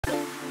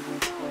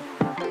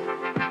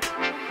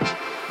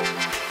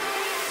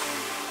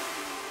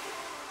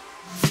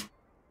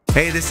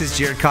Hey, this is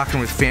Jared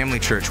Cochran with Family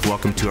Church.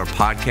 Welcome to our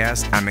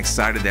podcast. I'm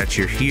excited that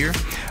you're here.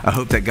 I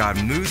hope that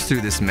God moves through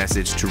this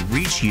message to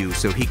reach you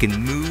so he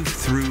can move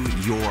through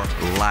your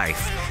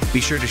life. Be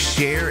sure to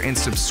share and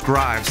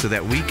subscribe so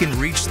that we can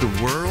reach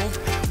the world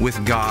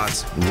with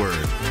God's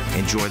word.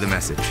 Enjoy the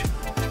message.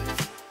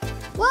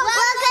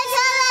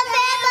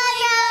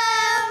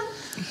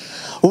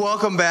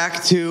 Welcome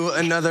back to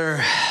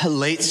another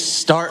late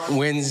start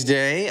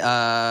Wednesday.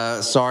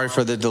 Sorry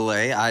for the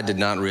delay. I did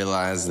not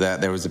realize that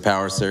there was a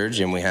power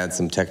surge and we had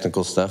some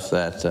technical stuff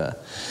that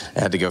I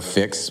had to go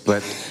fix.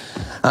 But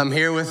I'm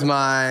here with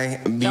my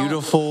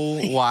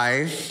beautiful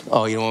wife.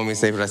 Oh, you don't want me to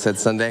say what I said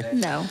Sunday?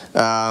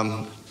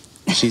 No.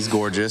 She's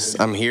gorgeous.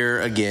 I'm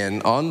here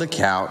again on the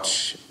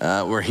couch.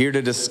 We're here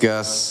to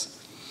discuss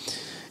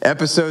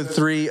Episode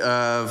 3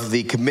 of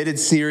the Committed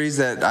series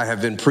that I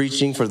have been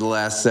preaching for the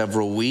last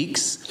several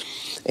weeks.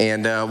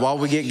 And while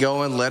we get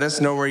going, let us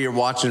know where you're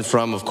watching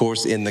from, of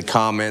course, in the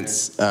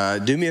comments.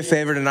 Do me a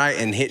favor tonight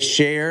and hit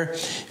share.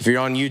 If you're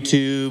on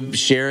YouTube,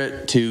 share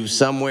it to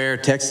somewhere.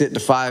 Text it to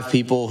 5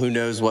 people. Who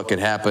knows what could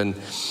happen.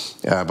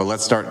 But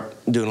let's start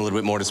doing a little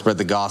bit more to spread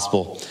the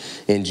gospel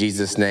in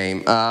Jesus'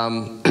 name.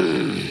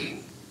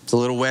 It's a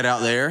little wet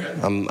out there.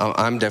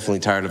 I'm definitely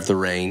tired of the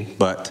rain,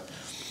 but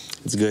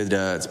it's good.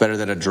 It's better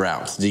than a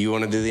drought. Do you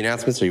want to do the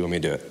announcements, or you want me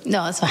to do it?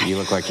 No, that's fine. You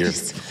look like you're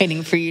just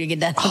waiting for you to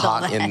get done with all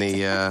hot that. in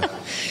the.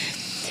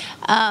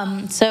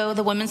 So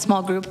the women's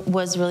small group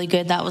was really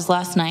good. That was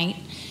last night.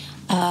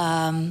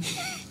 I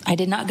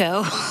did not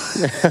go.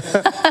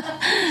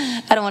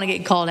 I don't want to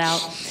get called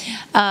out.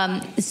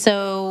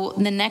 So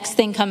the next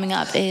thing coming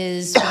up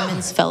is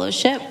women's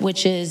fellowship,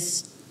 which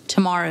is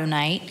tomorrow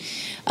night,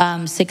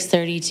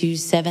 6:30 to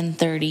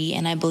 7:30,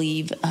 and I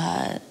believe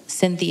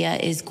Cynthia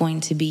is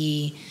going to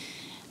be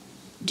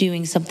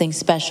doing something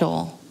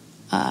special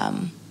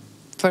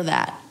for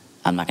that.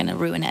 I'm not going to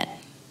ruin it.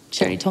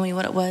 She already told me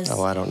what it was.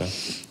 Oh, I don't know.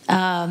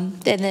 And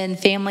then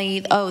family,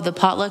 the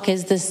potluck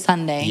is this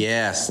Sunday.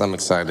 Yes, I'm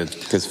excited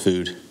because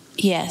food.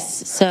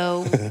 Yes.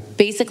 So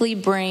basically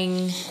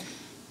bring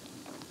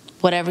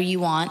whatever you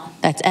want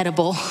that's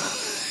edible.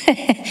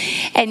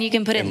 And you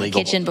can put it in the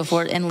kitchen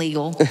before, and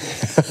legal.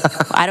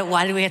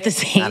 Why do we have to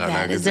say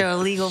that? Is there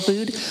illegal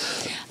food?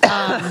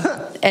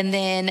 And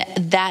then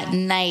that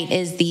night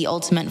is the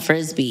ultimate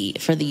frisbee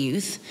for the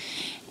youth.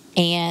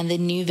 And the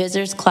new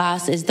visitors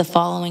class is the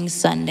following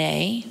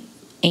Sunday.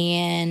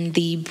 And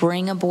the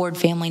bring aboard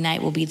family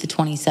night will be the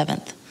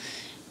 27th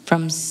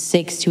from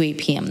 6 to 8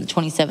 p.m. The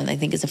 27th, I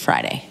think, is a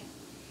Friday.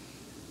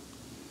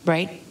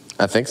 Right?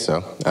 I think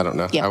so. I don't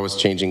know. Yep. I was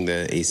changing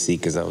the AC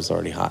because I was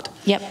already hot.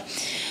 Yep.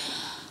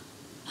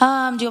 Do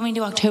you want me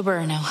to do October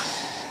or no?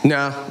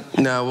 No.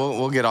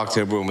 We'll get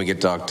October when we get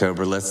to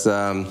October. Let's.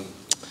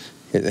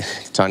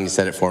 Tanya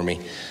said it for me.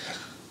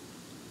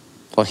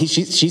 Well,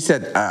 she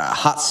said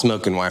hot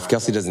smoking wife.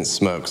 Kelsey doesn't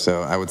smoke,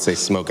 so I would say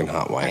smoking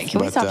hot wife. Right,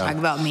 can we stop talking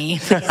about me?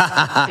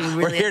 Really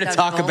we're here to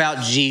talk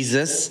about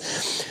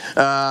Jesus.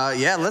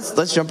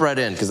 Let's jump right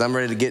in because I'm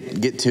ready to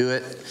get to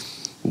it,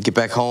 get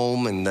back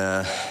home,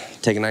 and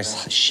take a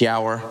nice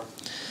shower.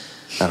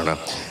 I don't know.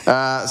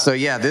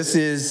 This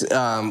is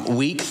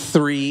week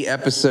 3,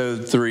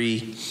 episode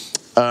 3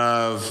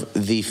 of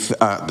the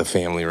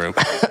family room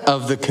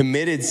of the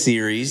Committed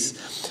series.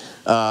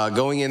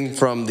 Going in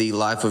from the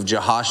life of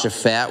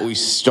Jehoshaphat, we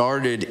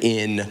started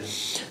in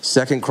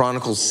 2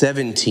 Chronicles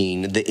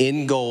 17. The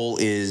end goal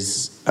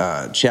is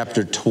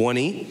chapter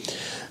 20.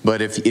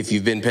 But if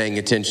you've been paying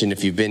attention,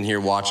 if you've been here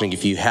watching,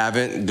 if you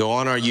haven't, go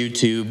on our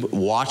YouTube,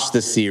 watch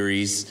the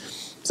series.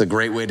 It's a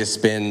great way to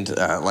spend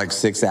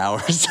 6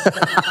 hours.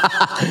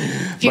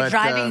 If you're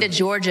driving to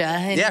Georgia.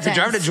 If you're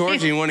driving to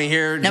Georgia, you want to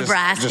hear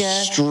Nebraska,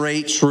 just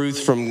straight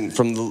truth from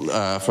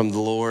the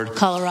Lord.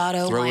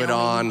 Colorado, throw Wyoming. it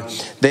on.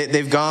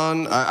 They've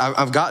gone.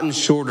 I've gotten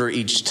shorter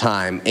each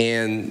time,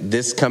 and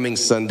this coming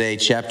Sunday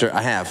chapter,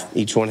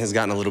 each one has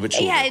gotten a little bit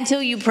shorter. Yeah,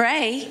 until you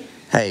pray.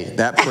 Hey,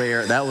 that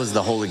prayer, that was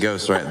the Holy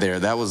Ghost right there.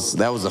 That was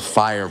a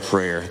fire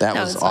prayer. That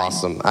was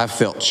awesome. I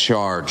felt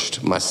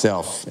charged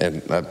myself,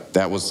 and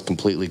that was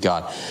completely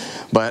God.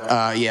 But,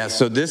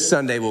 so this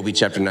Sunday will be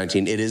chapter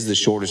 19. It is the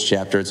shortest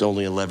chapter. It's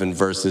only 11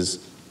 verses.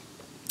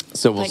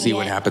 So we'll see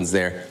what happens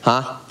there.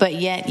 Huh? But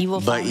yet, you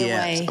will find a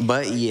way.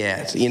 But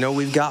yet.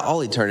 We've got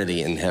all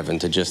eternity in heaven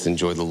to just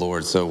enjoy the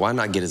Lord. So why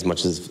not get as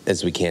much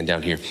as we can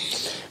down here?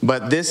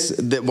 But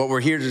what we're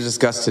here to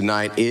discuss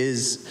tonight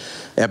is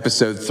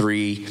episode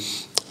 3,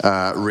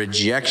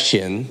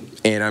 Rejection.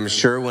 And I'm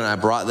sure when I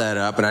brought that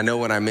up, and I know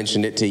when I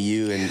mentioned it to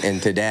you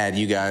and to Dad,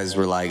 you guys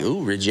were like,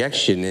 ooh,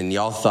 rejection. And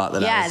y'all thought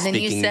that I was speaking more on... Yeah, and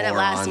then you said it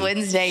last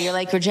Wednesday. You're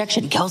like,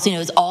 rejection. Kelsey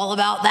knows all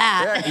about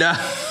that. No.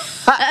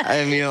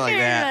 I mean like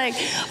that.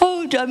 I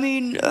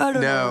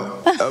don't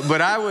know. No,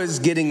 but I was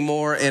getting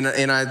more, and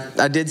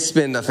I did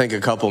spend, I think, a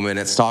couple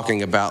minutes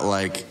talking about,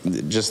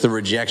 just the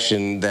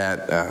rejection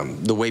that,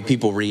 the way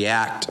people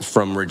react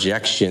from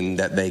rejection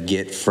that they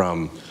get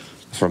from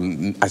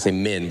I say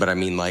men, but I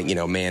mean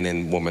man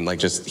and woman,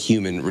 just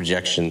human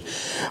rejection.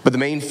 But the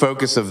main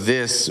focus of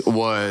this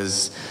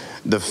was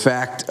the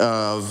fact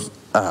of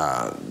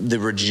the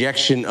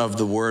rejection of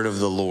the word of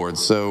the Lord.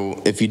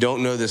 So if you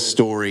don't know this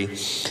story,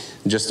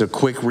 just a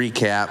quick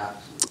recap.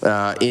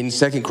 In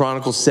 2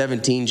 Chronicles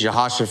 17,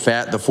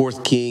 Jehoshaphat, the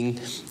fourth king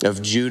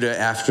of Judah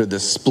after the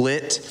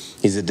split,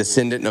 he's a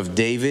descendant of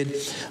David.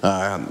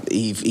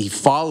 He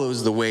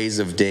follows the ways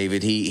of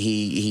David.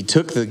 He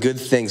took the good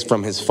things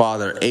from his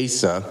father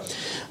Asa,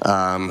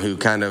 who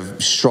kind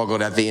of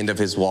struggled at the end of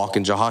his walk,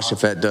 and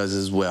Jehoshaphat does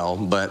as well.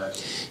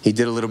 But he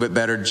did a little bit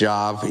better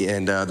job,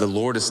 and the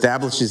Lord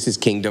establishes his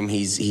kingdom.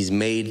 He's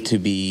made to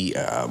be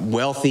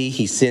wealthy.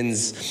 He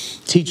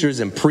sends teachers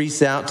and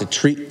priests out to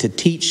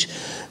teach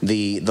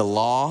the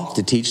law,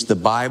 to teach the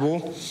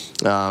Bible.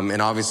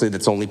 And obviously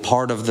that's only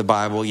part of the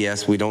Bible.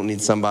 Yes, we don't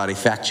need somebody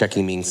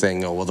fact-checking me and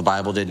saying, oh, well, the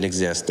Bible didn't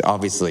exist.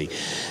 Obviously,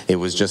 it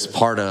was just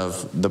part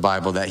of the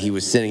Bible that he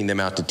was sending them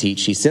out to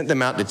teach. He sent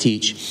them out to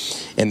teach,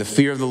 and the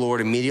fear of the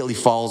Lord immediately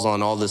falls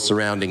on all the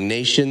surrounding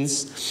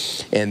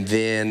nations. And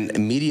then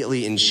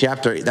immediately in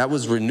that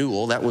was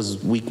renewal. That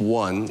was week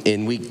 1.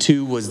 In week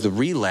 2 was the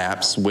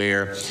relapse,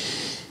 where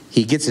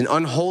he gets an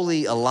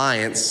unholy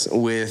alliance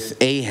with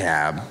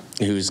Ahab,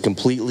 who's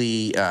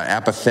completely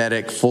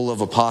apathetic, full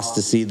of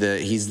apostasy.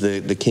 He's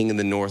the king of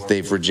the north.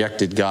 They've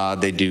rejected God.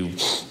 They do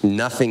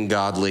nothing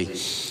godly.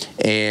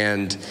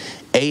 And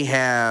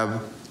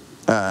Ahab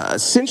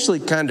essentially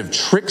kind of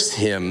tricks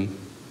him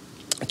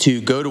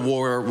to go to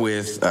war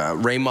with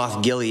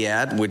Ramoth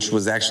Gilead, which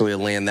was actually a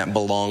land that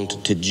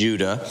belonged to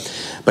Judah.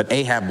 But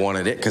Ahab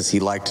wanted it because he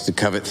liked to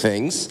covet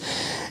things.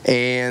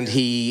 And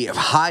he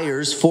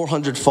hires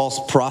 400 false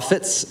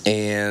prophets,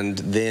 and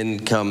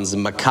then comes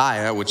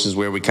Micaiah, which is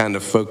where we kind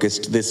of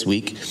focused this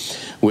week,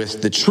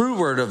 with the true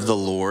word of the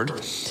Lord.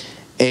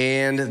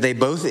 And they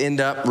both end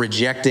up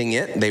rejecting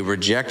it. They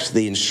reject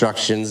the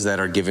instructions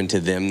that are given to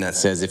them that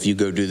says, if you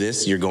go do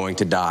this, you're going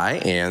to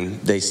die. And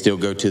they still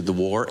go to the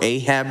war.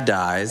 Ahab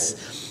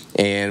dies.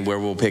 And where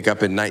we'll pick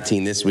up in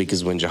 19 this week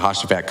is when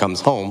Jehoshaphat comes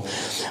home.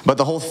 But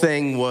the whole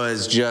thing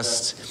was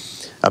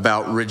just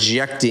about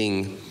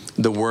rejecting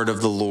the word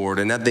of the Lord.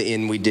 And at the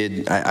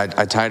end,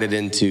 I tied it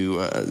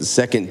into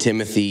 2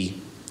 Timothy,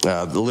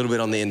 a little bit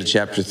on the end of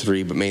chapter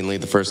 3, but mainly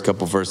the first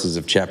couple verses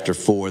of chapter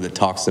 4 that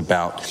talks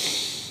about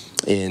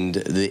in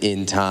the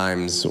end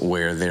times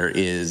where there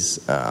is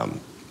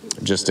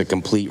just a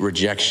complete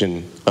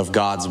rejection of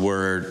God's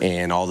word,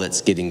 and all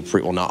that's getting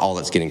not all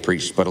that's getting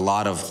preached, but a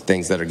lot of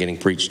things that are getting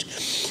preached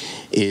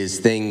is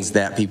things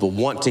that people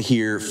want to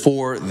hear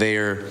for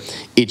their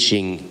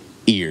itching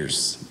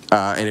ears.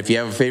 And if you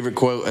have a favorite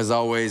quote, as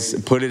always,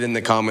 put it in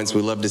the comments.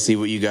 We love to see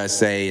what you guys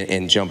say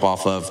and jump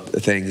off of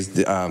things.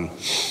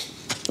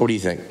 What do you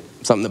think?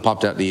 Something that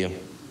popped out to you?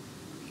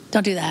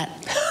 Don't do that.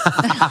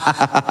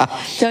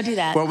 Don't do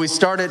that. Well,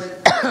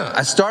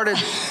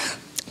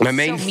 my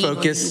main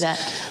focus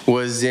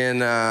was in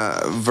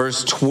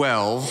verse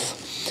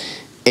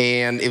 12,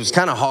 and it was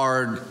kind of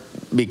hard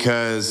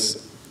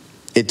because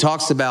it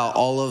talks about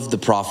all of the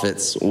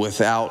prophets,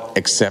 without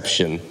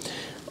exception,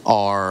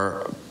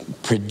 are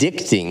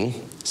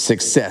predicting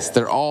success.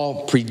 They're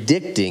all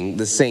predicting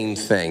the same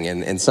thing.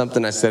 And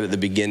something I said at the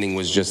beginning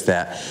was just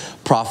that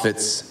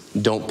prophets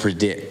don't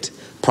predict.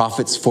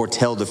 Prophets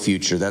foretell the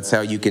future. That's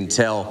how you can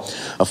tell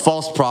a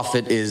false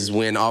prophet is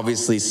when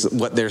obviously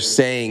what they're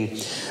saying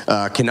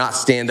cannot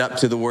stand up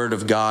to the word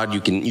of God.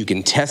 You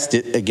can test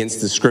it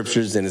against the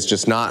scriptures, and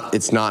it's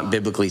not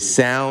biblically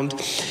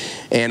sound.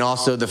 And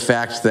also the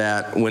fact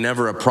that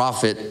whenever a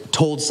prophet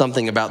told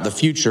something about the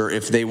future,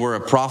 if they were a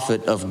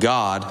prophet of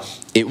God,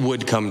 it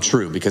would come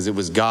true because it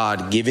was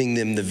God giving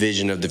them the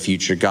vision of the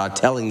future, God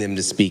telling them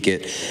to speak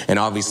it, and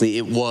obviously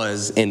it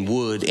was and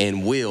would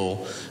and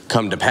will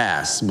come to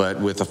pass.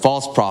 But with a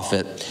false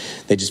prophet,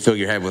 they just fill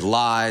your head with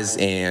lies,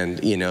 and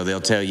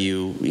they'll tell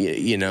you,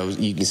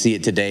 you can see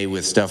it today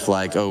with stuff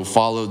like, oh,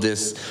 follow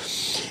this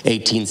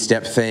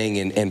 18-step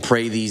thing and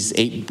pray these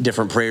 8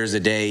 different prayers a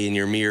day in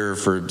your mirror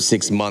for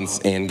 6 months,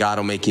 and God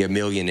will make you a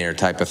millionaire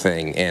type of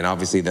thing. And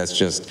obviously that's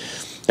just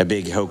a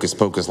big hocus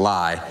pocus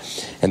lie,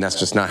 and that's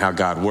just not how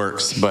God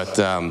works. But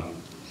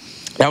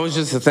that was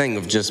just the thing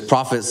of just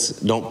prophets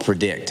don't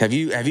predict. Have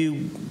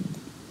you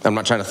I'm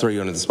not trying to throw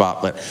you under the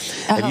spot, but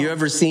have you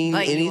ever seen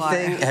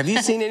anything? Have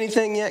you seen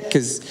anything yet?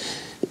 Because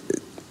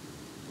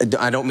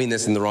I don't mean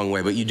this in the wrong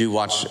way, but you do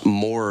watch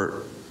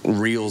more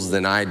reels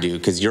than I do,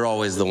 because you're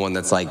always the one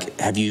that's like,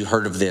 have you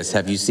heard of this?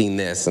 Have you seen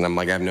this? And I'm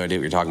like, I have no idea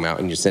what you're talking about.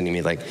 And you're sending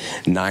me like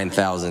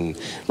 9,000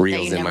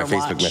 reels in my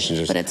Facebook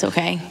messengers. But it's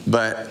okay.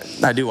 But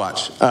I do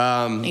watch.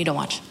 You don't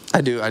watch.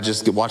 I do. I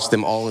just watch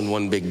them all in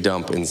one big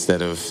dump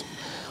instead of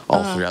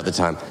all throughout the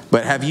time.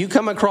 But have you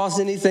come across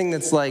anything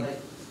that's like,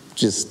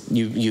 just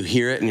you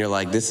hear it and you're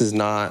like, this is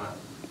not,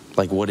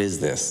 like, what is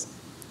this?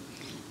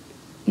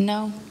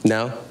 No.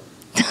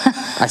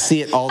 I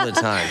see it all the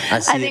time. I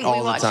see it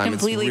all the time.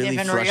 It's really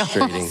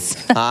frustrating.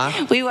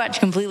 Huh? We watch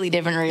completely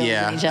different reels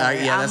than each other.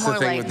 Yeah, that's the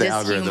thing with the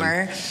algorithm.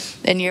 Humor,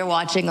 and you're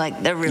watching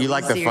like the really. You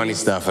like the funny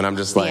stuff, and I'm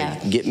just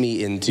like, get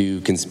me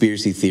into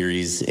conspiracy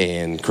theories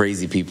and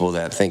crazy people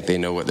that think they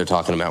know what they're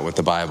talking about with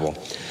the Bible.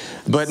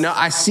 But no,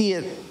 I see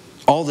it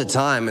all the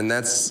time, and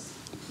that's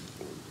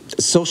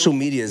social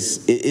media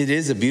it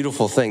is a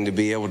beautiful thing to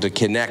be able to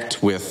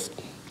connect with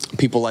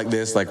people like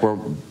this. Like we're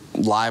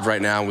live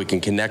right now, we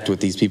can connect with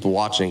these people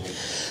watching.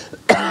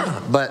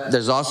 But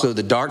there's also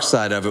the dark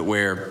side of it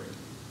where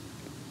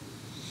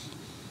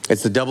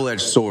it's the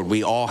double-edged sword.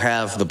 We all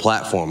have the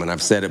platform, and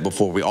I've said it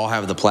before. We all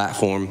have the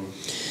platform.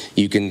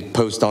 You can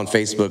post on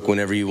Facebook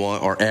whenever you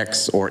want, or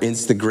X, or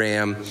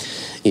Instagram.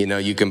 You know,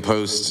 you can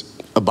post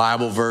a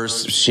Bible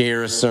verse,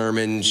 share a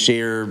sermon,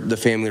 share the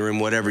family room,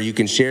 whatever. You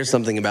can share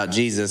something about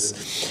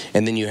Jesus,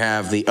 and then you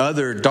have the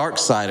other dark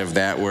side of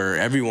that where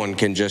everyone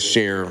can just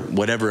share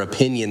whatever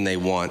opinion they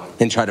want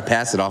and try to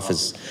pass it off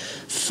as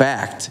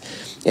fact.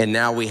 And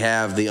now we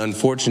have the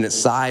unfortunate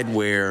side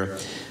where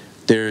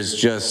there's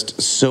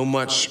just so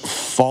much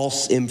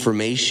false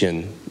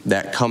information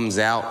that comes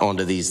out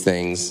onto these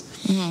things.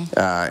 Mm-hmm.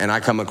 And I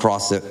come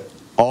across it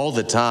all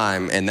the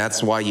time. And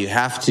that's why you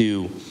have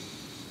to,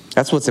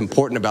 that's what's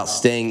important about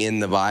staying in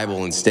the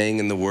Bible and staying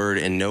in the Word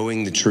and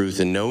knowing the truth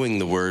and knowing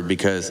the Word.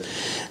 Because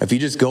if you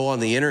just go on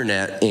the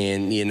internet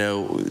and, you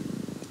know,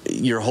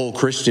 your whole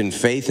Christian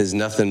faith is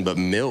nothing but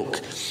milk.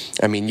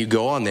 I mean, you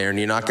go on there and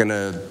you're not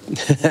gonna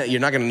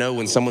know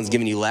when someone's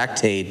giving you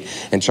Lactaid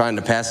and trying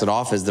to pass it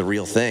off as the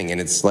real thing.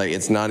 And it's like,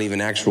 it's not even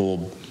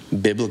actual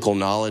biblical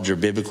knowledge or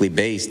biblically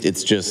based.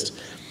 It's just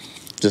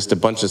a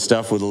bunch of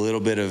stuff with a little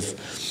bit of,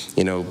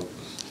 you know,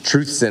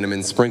 truth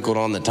cinnamon sprinkled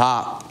on the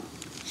top.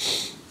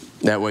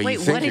 That way you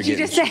think you're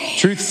getting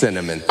truth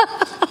cinnamon.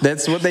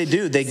 That's what they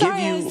do. They give you.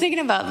 I was thinking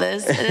about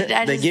this.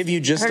 They give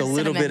you just a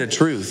little bit of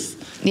truth.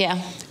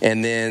 Yeah.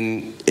 And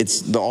then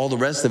all the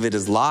rest of it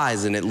is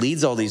lies, and it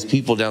leads all these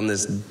people down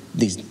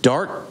these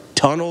dark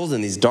tunnels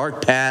and these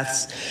dark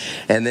paths,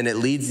 and then it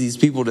leads these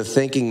people to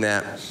thinking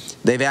that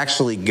they've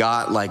actually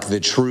got like the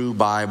true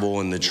Bible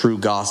and the true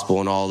gospel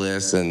and all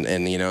this,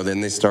 and you know,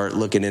 then they start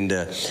looking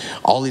into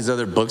all these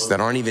other books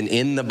that aren't even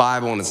in the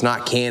Bible and it's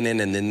not canon,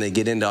 and then they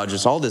get into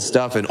just all this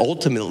stuff, and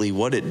ultimately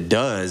what it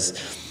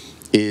does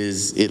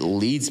is it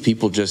leads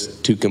people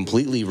just to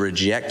completely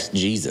reject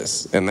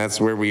Jesus, and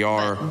that's where we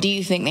are. But do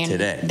you think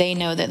they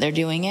know that they're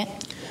doing it?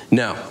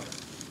 No,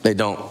 they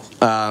don't.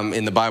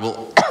 In the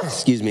Bible,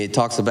 excuse me, it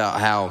talks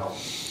about how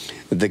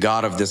the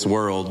God of this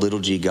world, little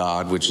g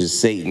God, which is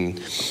Satan,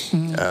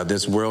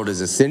 this world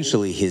is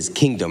essentially his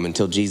kingdom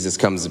until Jesus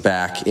comes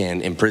back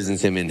and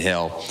imprisons him in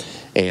hell,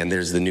 and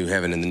there's the new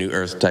heaven and the new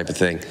earth type of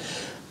thing.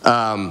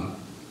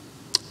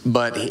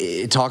 But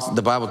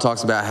the Bible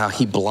talks about how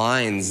he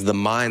blinds the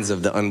minds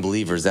of the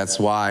unbelievers. That's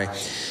what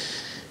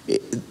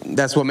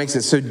makes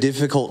it so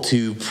difficult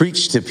to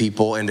preach to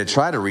people and to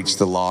try to reach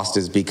the lost,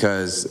 is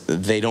because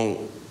they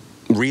don't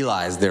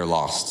realize they're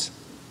lost.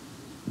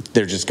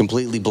 They're just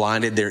completely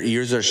blinded. Their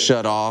ears are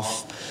shut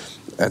off.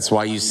 That's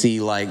why you see,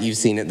 like you've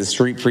seen it, the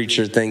street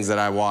preacher things that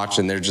I watch,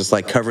 and they're just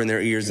like covering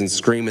their ears and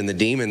screaming. The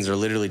demons are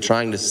literally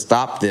trying to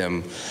stop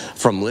them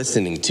from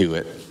listening to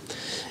it.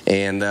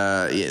 And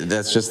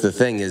that's just the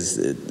thing,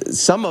 is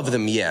some of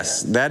them,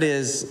 yes. That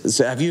is,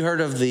 so have you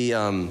heard of the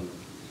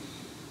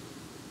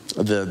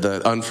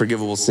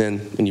unforgivable sin,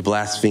 when you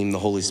blaspheme the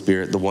Holy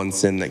Spirit, the one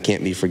sin that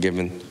can't be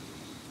forgiven?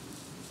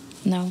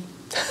 No.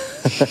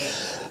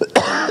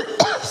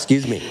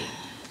 Excuse me.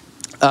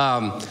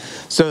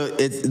 So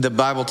the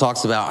Bible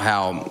talks about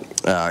how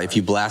if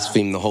you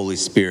blaspheme the Holy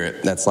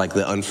Spirit, that's like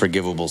the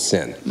unforgivable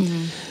sin.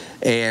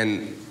 Mm-hmm.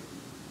 And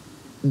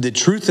the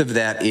truth of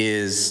that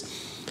is,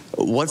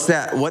 what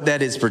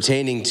that is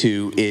pertaining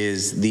to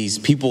is these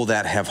people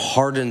that have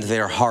hardened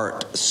their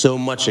heart so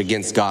much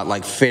against God,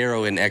 like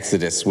Pharaoh in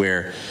Exodus,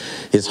 where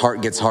his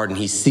heart gets hardened.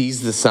 He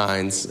sees the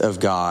signs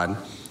of God.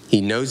 He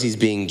knows he's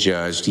being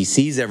judged. He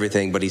sees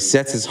everything, but he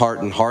sets his heart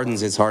and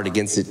hardens his heart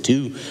against it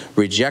to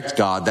reject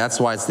God. That's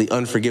why it's the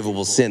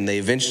unforgivable sin.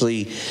 They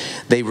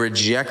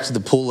reject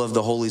the pull of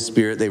the Holy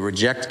Spirit. They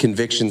reject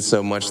conviction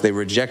so much. They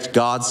reject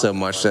God so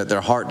much that their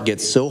heart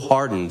gets so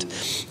hardened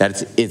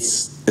that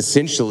it's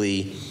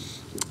essentially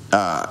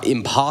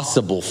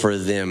impossible for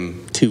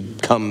them to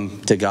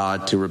come to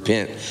God, to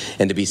repent,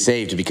 and to be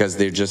saved, because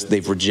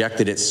they've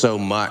rejected it so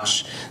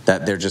much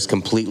that they're just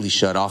completely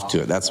shut off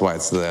to it. That's why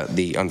it's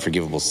the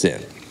unforgivable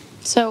sin.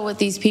 So with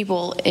these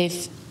people,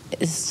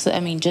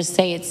 just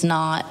say it's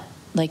not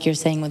like you're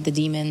saying with the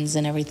demons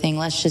and everything.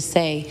 Let's just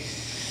say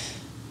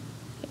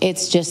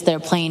it's just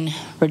they're plain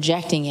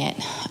rejecting it.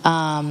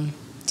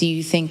 Do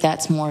you think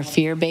that's more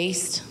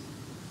fear-based?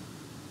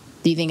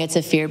 Do you think it's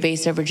a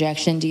fear-based of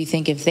rejection? Do you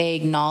think if they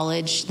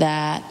acknowledge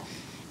that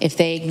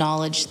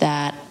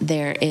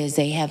there is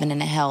a heaven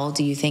and a hell,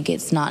 do you think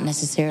it's not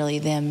necessarily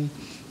them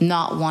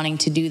not wanting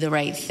to do the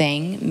right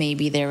thing?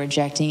 Maybe they're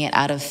rejecting it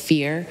out of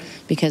fear,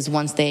 because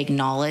once they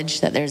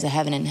acknowledge that there's a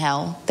heaven and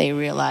hell, they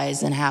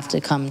realize and have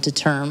to come to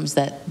terms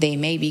that they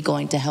may be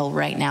going to hell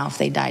right now if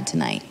they died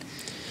tonight.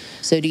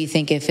 So do you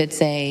think if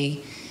it's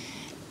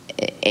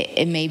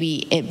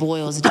maybe it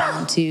boils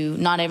down to,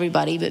 not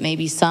everybody, but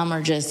maybe some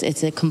are just,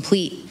 it's a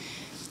complete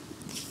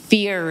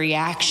fear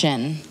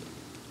reaction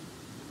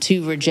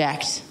to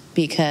reject,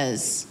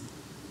 because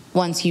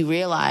once you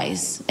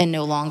realize and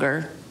no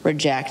longer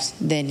reject,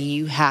 then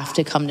you have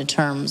to come to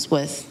terms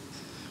with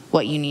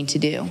what you need to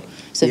do.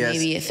 So Yes.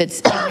 maybe if it's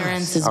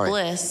ignorance is Sorry.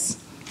 bliss.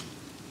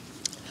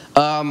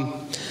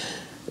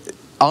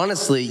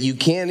 Honestly, you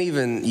can't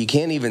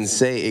even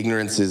say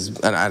ignorance is.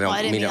 And I don't Well,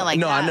 I didn't mean mean it it. like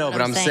No, that, I know,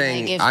 but I'm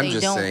saying, like, if I'm they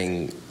just don't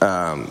saying.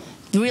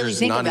 really there's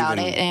think not about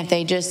even- it, and if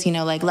they just,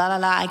 like, la la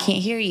la, I can't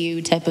hear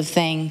you type of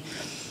thing,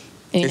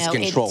 It's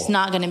control. it's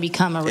not going to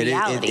become a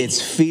reality.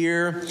 It's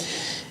fear,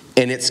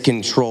 and it's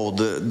control.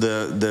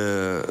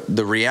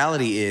 The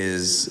reality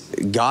is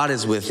God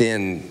is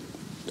within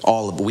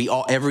all of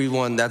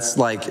everyone. That's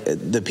like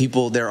the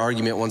people. Their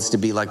argument wants to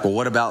be like, well,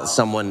 what about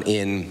someone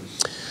in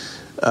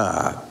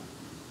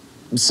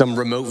some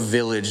remote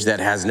village that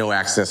has no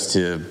access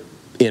to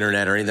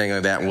internet or anything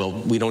like that? Well,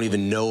 we don't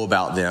even know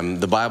about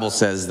them. The Bible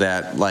says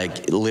that,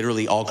 like,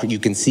 literally you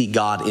can see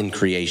God in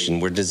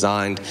creation. We're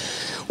designed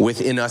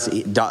within us.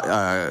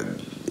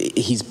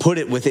 He's put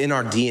it within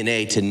our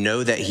DNA to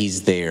know that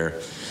he's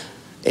there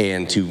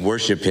and to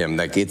worship him.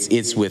 Like,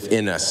 it's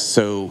within us.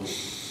 So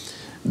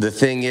the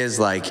thing is,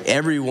 like,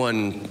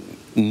 everyone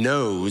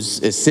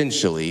knows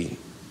essentially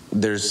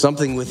there's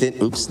something within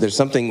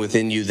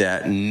you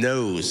that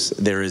knows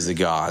there is a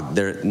God.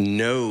 There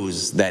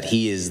knows that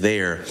he is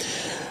there.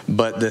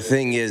 But the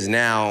thing is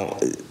now,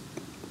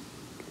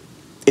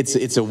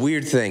 it's a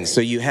weird thing. So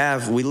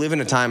we live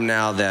in a time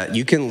now that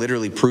you can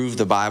literally prove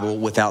the Bible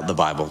without the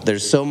Bible.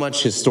 There's so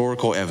much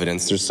historical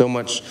evidence. There's so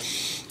much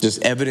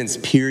just evidence,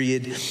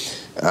 period.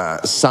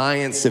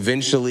 Science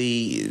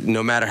eventually,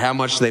 no matter how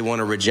much they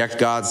want to reject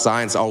God,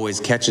 science always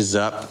catches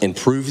up and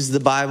proves the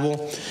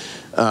Bible.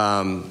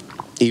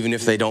 Even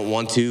if they don't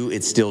want to,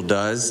 it still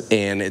does.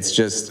 And it's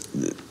just,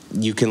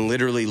 you can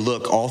literally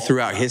look all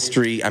throughout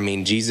history. I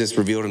mean, Jesus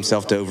revealed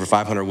himself to over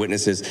 500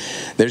 witnesses.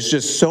 There's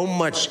just so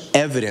much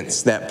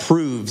evidence that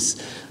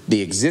proves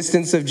the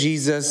existence of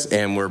Jesus,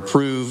 and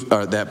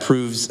that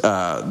proves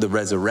the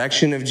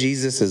resurrection of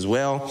Jesus as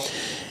well.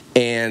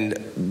 And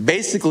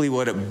basically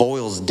what it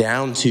boils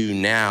down to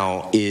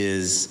now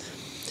is,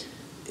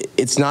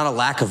 it's not a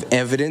lack of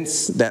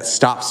evidence that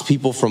stops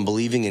people from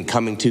believing and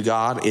coming to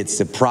God. It's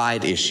a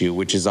pride issue,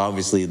 which is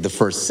obviously the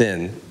first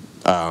sin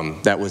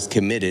that was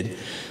committed,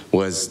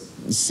 was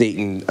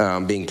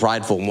Satan being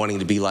prideful and wanting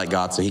to be like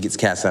God, so he gets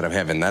cast out of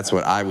heaven. That's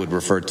what I would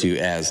refer to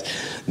as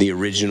the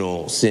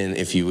original sin,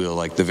 if you will,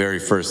 like the very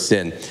first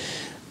sin.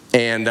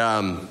 And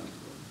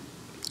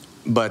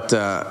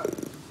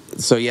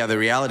so yeah, the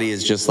reality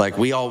is just like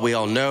we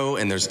all know,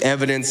 and there's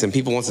evidence, and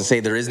people want to say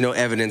there is no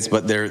evidence,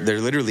 but there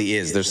literally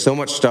is. There's so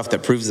much stuff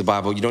that proves the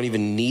Bible. You don't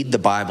even need the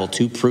Bible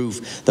to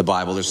prove the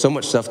Bible. There's so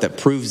much stuff that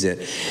proves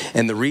it.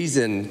 And the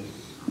reason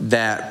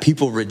that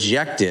people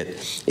reject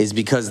it is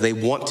because they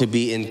want to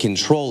be in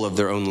control of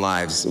their own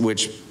lives,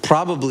 which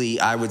probably,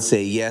 I would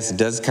say, yes,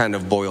 does kind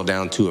of boil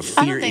down to a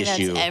fear issue. I don't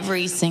think that's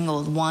every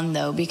single one,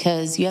 though,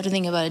 because you have to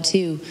think about it,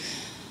 too.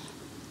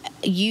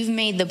 You've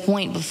made the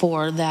point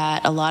before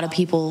that a lot of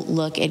people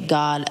look at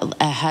God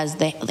as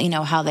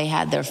how they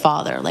had their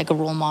father, like a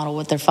role model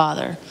with their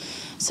father.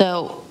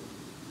 So,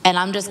 and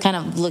I'm just kind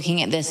of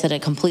looking at this at a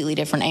completely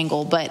different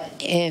angle. But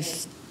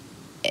if,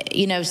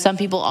 some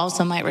people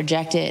also might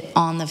reject it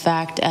on the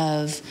fact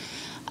of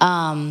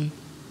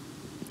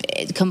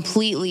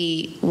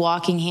completely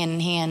walking hand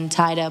in hand,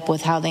 tied up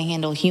with how they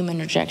handle human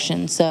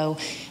rejection. So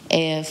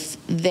if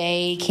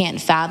they can't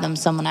fathom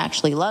someone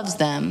actually loves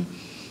them,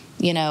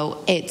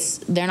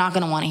 they're not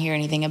going to want to hear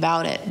anything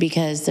about it,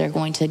 because they're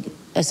going to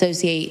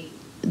associate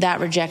that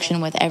rejection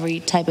with every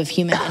type of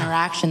human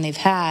interaction they've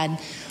had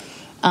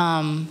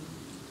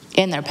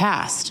in their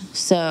past.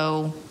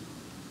 So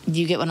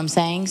you get what I'm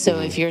saying? So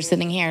if you're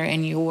sitting here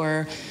and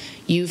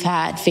you've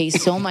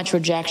faced so much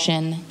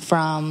rejection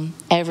from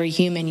every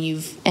human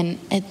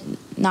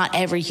not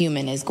every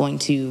human is going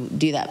to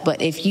do that,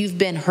 but if you've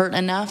been hurt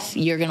enough,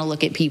 you're going to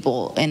look at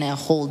people in a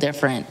whole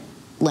different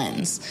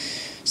lens.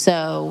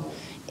 So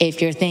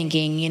if you're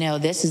thinking,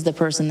 this is the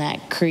person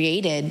that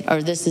created,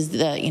 or this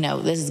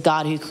is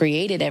God who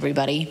created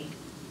everybody,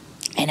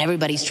 and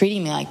everybody's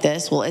treating me like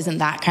this, well, isn't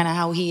that kind of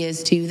how he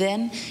is too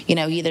then?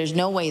 There's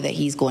no way that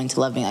he's going to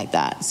love me like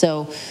that.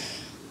 So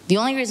the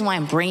only reason why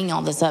I'm bringing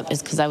all this up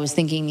is because I was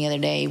thinking the other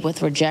day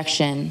with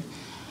rejection,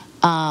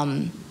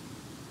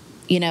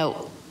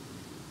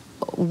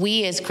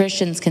 we as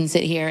Christians can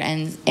sit here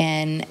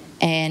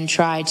and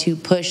try to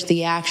push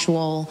the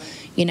actual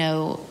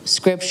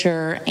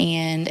scripture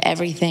and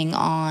everything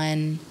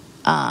on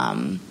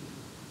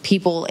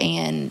people,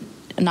 and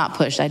not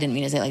push, I didn't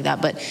mean to say it like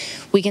that, but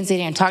we can sit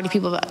here and talk to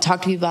people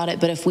about it.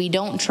 But if we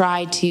don't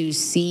try to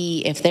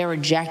see if they're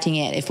rejecting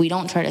it, if we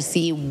don't try to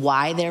see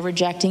why they're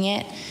rejecting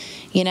it,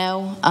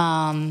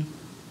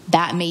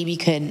 that maybe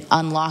could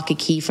unlock a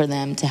key for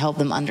them to help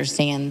them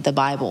understand the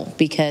Bible.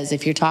 Because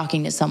if you're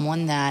talking to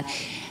someone that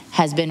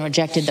has been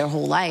rejected their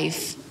whole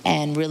life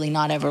and really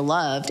not ever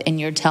loved, and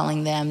you're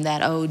telling them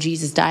that, oh,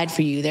 Jesus died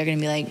for you, they're going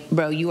to be like,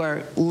 bro, you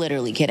are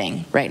literally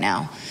kidding right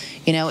now.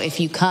 If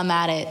you come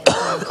at it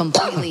from a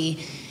completely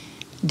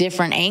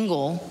different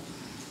angle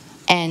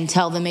and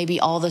tell them maybe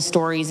all the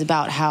stories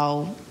about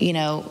how,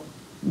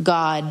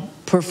 God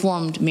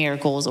performed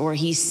miracles, or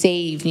he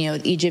saved,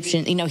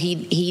 Egyptian,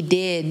 he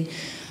did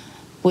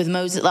with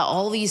Moses,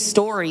 all these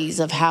stories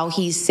of how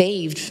he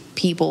saved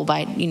people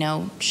by,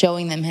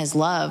 showing them his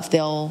love.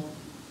 They'll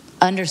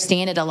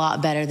understand it a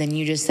lot better than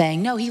you just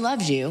saying, no, he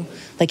loves you,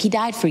 like he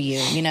died for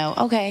you,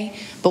 okay.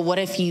 But what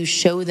if you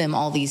show them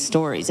all these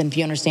stories, and if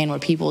you understand where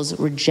people's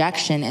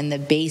rejection and the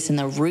base and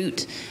the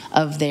root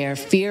of their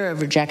fear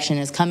of rejection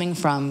is coming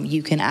from,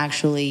 you can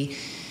actually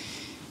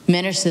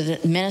minister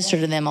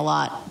to them a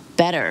lot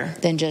better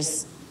than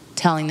just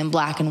telling them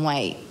black and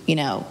white,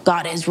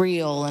 God is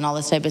real and all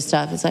this type of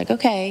stuff. It's like,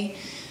 okay,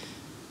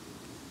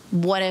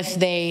 what if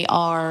they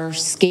are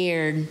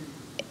scared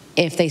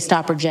if they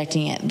stop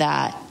rejecting it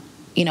that,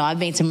 I've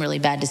made some really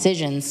bad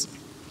decisions.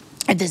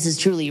 If this is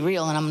truly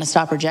real and I'm going to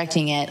stop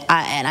rejecting it,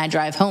 and I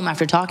drive home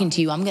after talking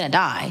to you, I'm going to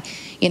die,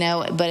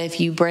 But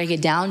if you break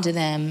it down to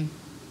them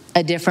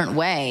a different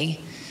way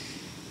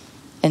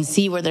and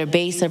see where their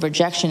base of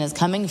rejection is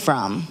coming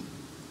from,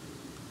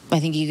 I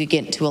think you could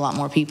get to a lot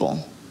more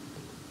people.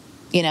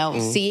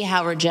 See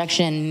how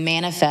rejection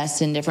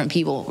manifests in different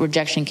people.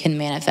 Rejection can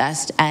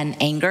manifest in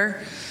anger.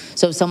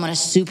 So if someone is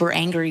super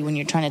angry when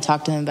you're trying to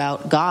talk to them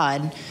about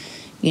God,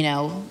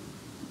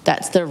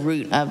 that's the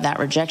root of that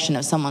rejection.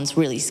 If someone's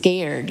really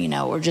scared,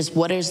 or just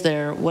how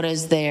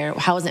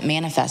is it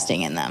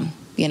manifesting in them?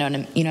 You know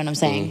what I'm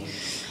saying?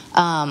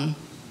 And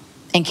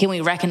can we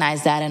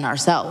recognize that in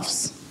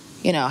ourselves?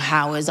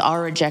 How is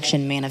our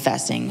rejection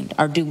manifesting?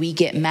 Or do we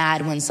get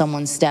mad when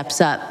someone steps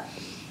up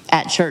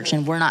at church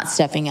and we're not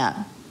stepping up?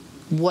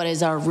 What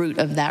is our root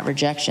of that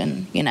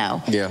rejection?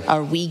 Yeah.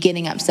 Are we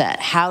getting upset?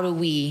 How do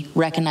we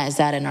recognize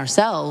that in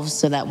ourselves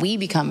so that we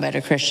become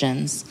better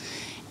Christians?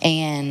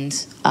 And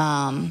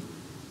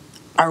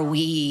are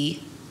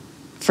we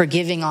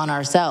forgiving on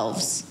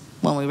ourselves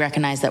when we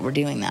recognize that we're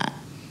doing that?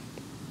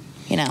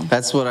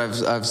 That's what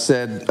I've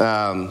said.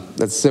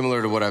 That's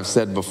similar to what I've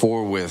said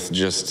before with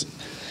just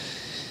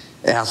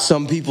how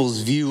some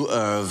people's view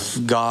of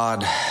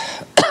God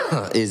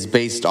is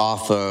based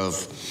off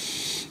of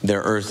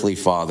their earthly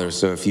father.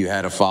 So if you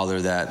had a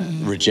father that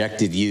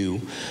rejected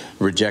you,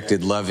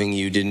 rejected loving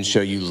you, didn't show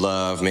you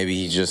love, maybe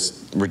he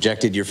just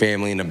rejected your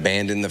family and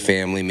abandoned the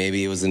family.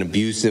 Maybe it was an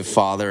abusive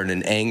father and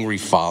an angry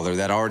father.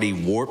 That already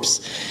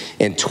warps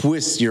and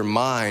twists your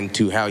mind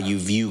to how you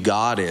view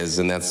God is.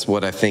 And that's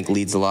what I think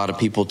leads a lot of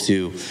people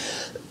to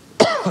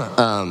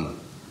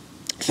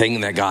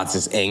thinking that God's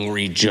this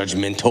angry,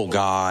 judgmental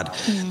God,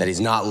 that he's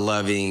not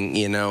loving,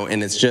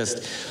 and it's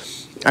just,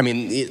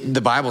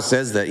 the Bible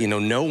says that,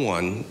 no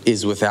one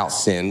is without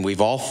sin. We've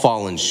all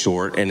fallen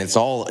short, and it's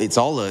all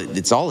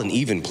an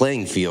even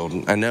playing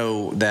field. I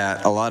know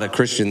that a lot of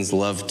Christians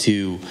love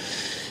to,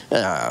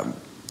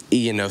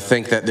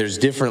 think that there's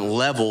different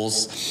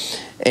levels,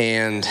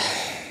 and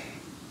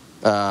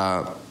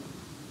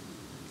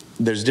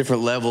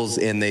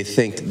they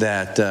think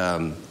that,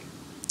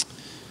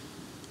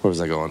 where was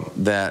I going?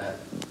 That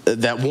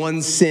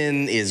one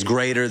sin is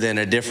greater than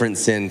a different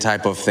sin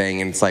type of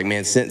thing. And it's like,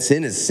 man, sin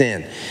is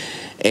sin.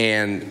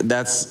 And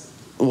that's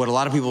what a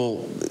lot of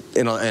people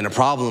in a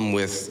problem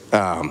with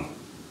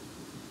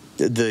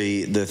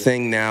the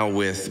thing now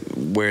with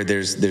where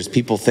there's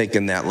people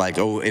thinking that like,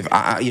 oh, if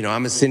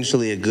I'm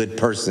essentially a good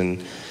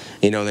person,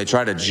 they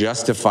try to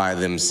justify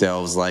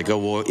themselves like, oh,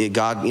 well,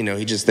 God,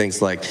 he just thinks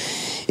like,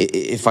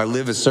 if I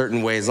live a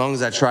certain way, as long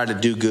as I try to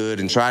do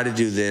good and try to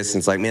do this, and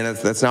it's like, man,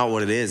 that's not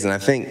what it is. And I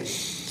think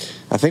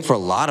for a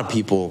lot of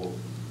people,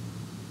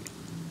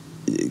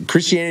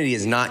 Christianity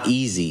is not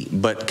easy,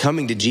 but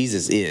coming to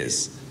Jesus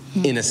is,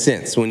 in a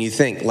sense. When you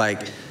think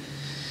like,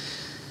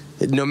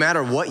 no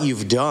matter what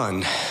you've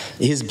done,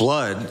 his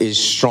blood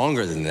is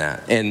stronger than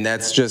that. And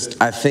that's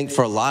just, I think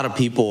for a lot of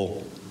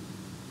people,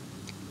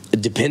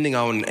 depending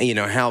on,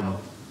 how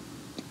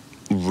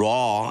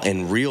raw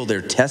and real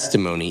their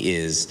testimony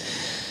is,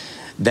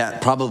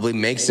 that probably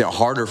makes it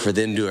harder for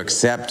them to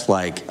accept,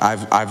 like,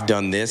 I've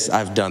done this,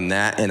 I've done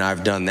that, and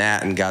I've done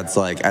that, and God's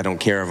like, I don't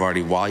care, I've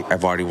already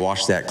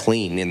washed that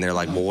clean. And they're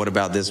like, well, what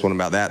about this, what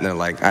about that? And they're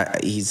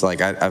like, he's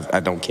like,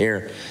 I don't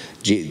care.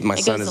 My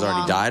son has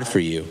already died for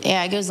you.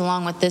 Yeah, it goes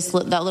along with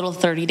that little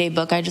 30-day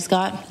book I just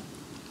got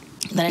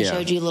that I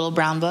showed you, little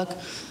brown book.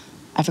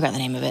 I forgot the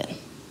name of it.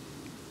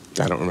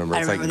 I don't remember.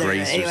 It's like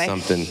Grace or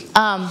something.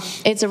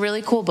 It's a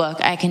really cool book.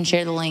 I can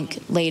share the link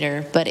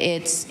later, but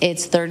it's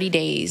 30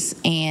 days,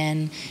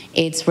 and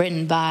it's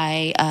written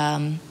by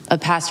a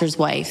pastor's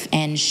wife,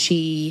 and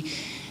she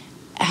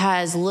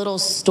has little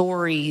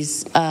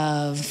stories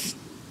of.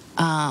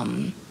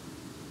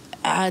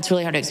 It's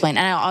really hard to explain.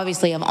 And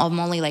obviously, I'm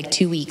only like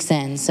 2 weeks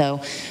in,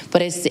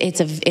 but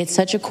it's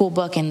such a cool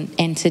book.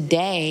 And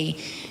today,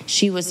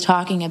 she was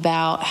talking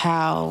about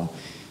how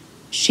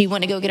she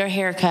went to go get her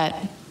hair cut.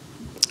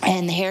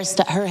 And her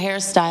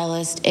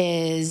hairstylist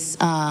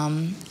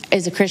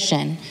is a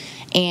Christian,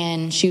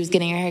 and she was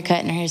getting her hair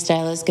cut, and her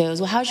hairstylist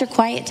goes, well, how's your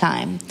quiet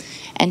time?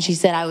 And she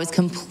said, I was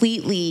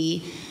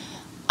completely,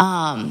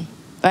 and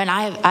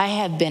I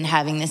have been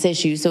having this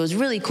issue, so it was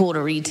really cool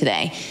to read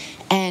today.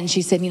 And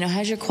she said,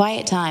 how's your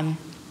quiet time?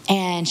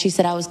 And she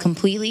said, I was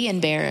completely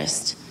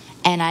embarrassed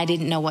and I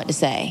didn't know what to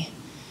say.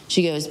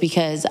 She goes,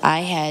 because I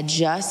had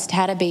just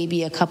had a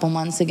baby a couple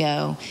months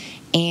ago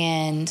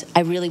and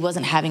I really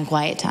wasn't having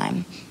quiet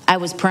time. I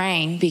was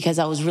praying because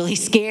I was really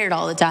scared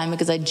all the time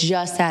because I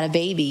just had a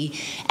baby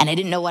and I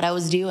didn't know what I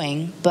was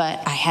doing,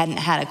 but I hadn't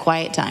had a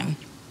quiet time.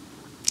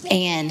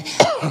 And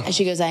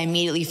she goes, I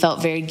immediately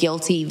felt very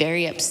guilty,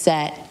 very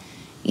upset,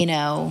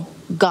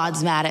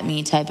 God's mad at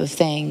me type of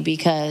thing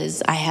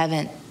because I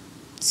haven't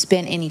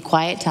spent any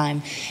quiet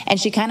time. And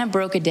she kind of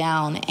broke it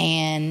down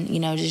and,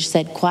 just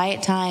said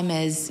quiet time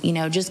is,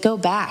 just go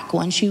back.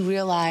 Once you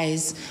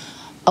realize,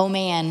 oh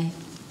man,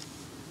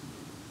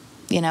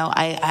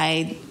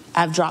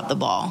 I've dropped the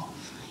ball.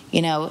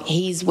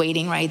 He's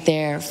waiting right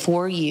there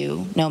for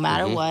you no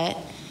matter what.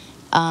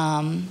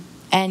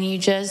 And you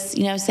just,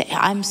 say,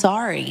 I'm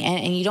sorry.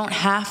 And you don't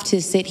have to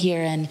sit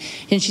here and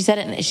she said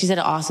it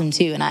awesome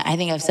too. And I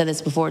think I've said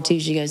this before too.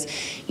 She goes,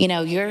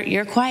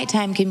 your quiet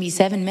time can be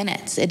 7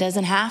 minutes. It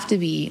doesn't have to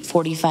be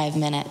 45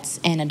 minutes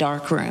in a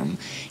dark room.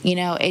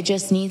 It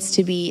just needs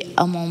to be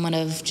a moment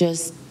of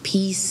just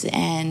peace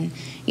and,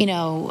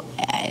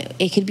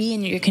 it could be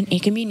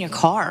in your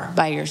car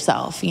by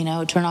yourself,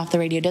 turn off the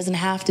radio. It doesn't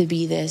have to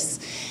be this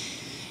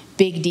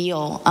big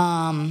deal.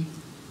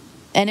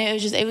 And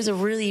it was a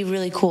really,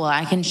 really cool.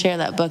 I can share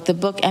that book. The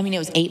book, it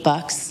was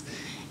 $8,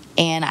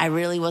 and I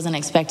really wasn't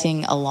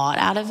expecting a lot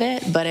out of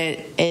it. But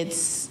I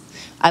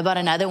bought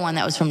another one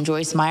that was from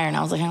Joyce Meyer, and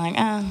I was like,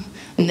 and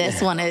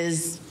this one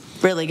is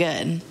really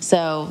good.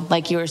 So,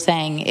 like you were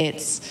saying,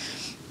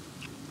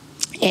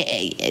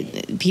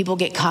 people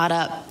get caught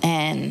up,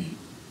 and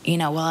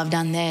I've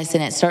done this,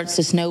 and it starts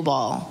to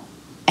snowball,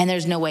 and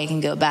there's no way it can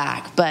go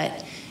back.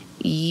 But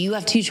you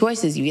have two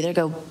choices. You either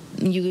go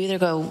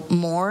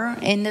more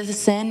into the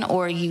sin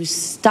or you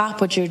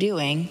stop what you're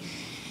doing.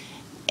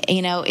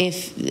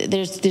 If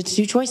there's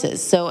two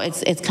choices. So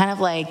it's kind of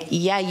like,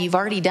 yeah, you've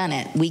already done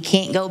it. We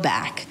can't go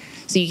back.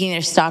 So you can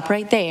either stop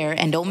right there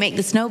and don't make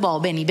the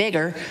snowball any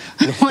bigger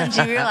once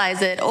you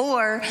realize it,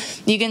 or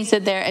you can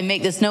sit there and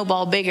make the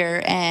snowball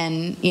bigger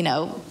and, he's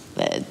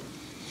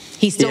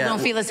still going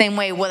to feel the same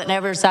way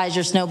whatever size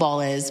your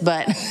snowball is.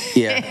 But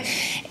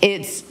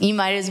you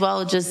might as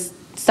well just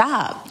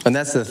stop. And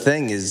that's the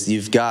thing is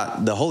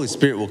the Holy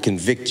Spirit will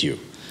convict you.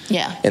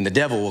 Yeah. And the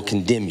devil will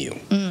condemn you.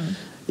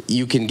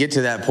 You can get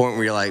to that point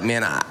where you're like,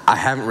 man, I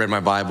haven't read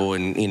my Bible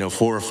in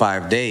 4 or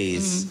 5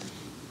 days.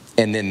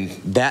 And then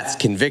that's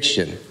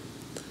conviction.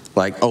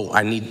 Like, oh,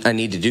 I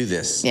need to do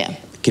this. Yeah.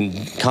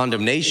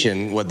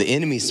 Condemnation, what the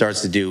enemy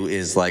starts to do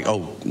is like,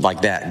 oh,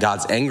 like that.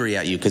 God's angry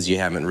at you because you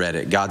haven't read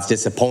it. God's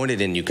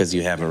disappointed in you because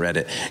you haven't read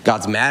it.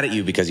 God's mad at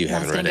you because you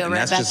haven't read it. And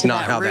that's just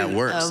not how that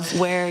works. Of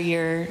where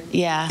you're,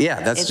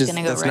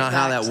 that's not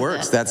how that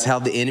works. That's how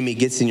the enemy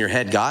gets in your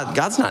head.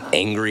 God's not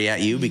angry at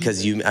you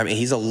because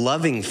he's a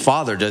loving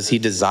father. Does he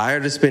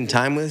desire to spend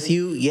time with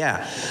you?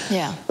 Yeah.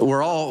 Yeah.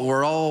 We're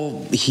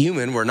all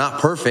human. We're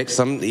not perfect.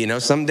 Some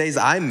days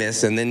I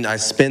miss, and then I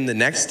spend the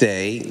next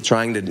day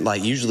trying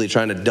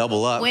to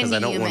double up because I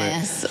don't want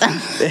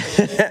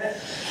to.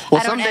 Well,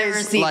 I don't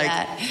ever see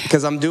that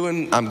because I'm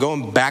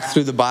going back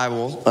through the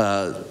Bible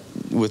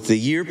with the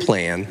year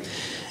plan,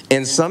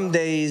 and some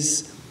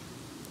days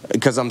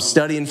because I'm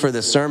studying for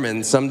the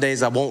sermon, some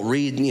days I won't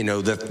read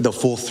the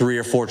full 3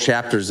 or 4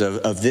 chapters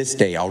of this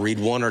day. I'll read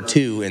 1 or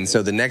 2, and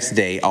so the next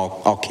day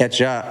I'll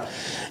catch up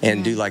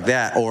and do like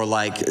that. Or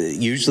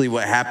usually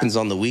what happens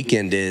on the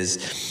weekend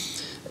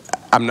is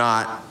I'm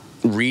not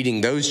reading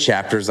those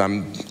chapters.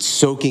 I'm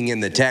soaking in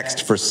the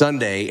text for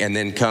Sunday, and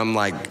then come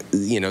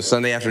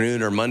Sunday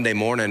afternoon or Monday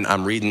morning,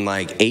 I'm reading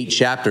 8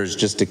 chapters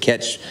just to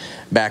catch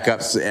back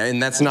up.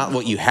 And that's not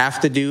what you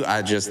have to do.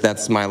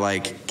 That's my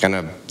kind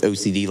of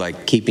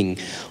OCD, keeping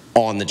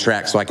on the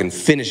track so I can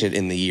finish it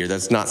in the year.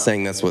 That's not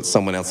saying that's what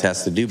someone else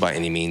has to do by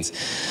any means,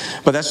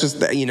 but that's just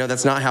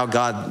that's not how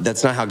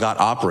God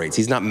operates.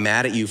 He's not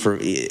mad at you for.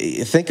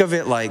 Think of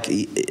it like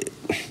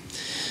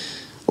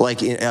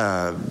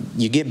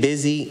you get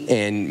busy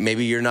and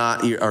maybe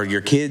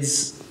your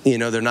kids,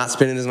 they're not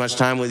spending as much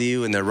time with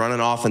you and they're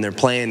running off and they're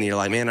playing and you're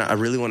like, man, I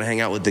really want to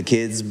hang out with the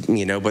kids,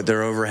 but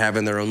they're over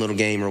having their own little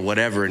game or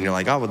whatever. And you're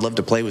like, I would love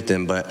to play with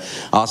them, but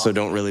also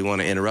don't really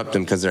want to interrupt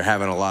them because they're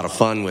having a lot of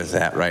fun with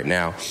that right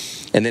now.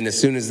 And then as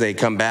soon as they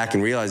come back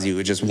and realize you,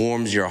 it just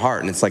warms your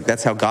heart. And it's like,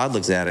 that's how God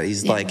looks at it.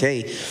 He's like,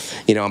 hey,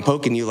 I'm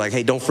poking you like,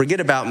 hey, don't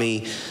forget about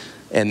me.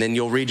 And then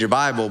you'll read your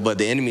Bible, but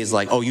the enemy is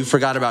like, oh, you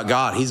forgot about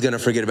God. He's going to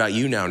forget about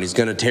you now, and he's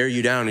going to tear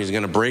you down. He's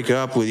going to break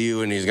up with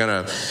you, and he's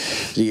going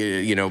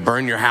to,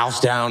 burn your house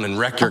down and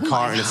wreck your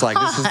car. And it's like,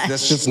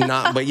 that's just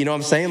not, but you know what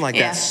I'm saying?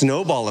 That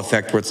snowball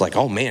effect where it's like,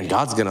 oh man,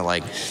 God's going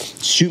to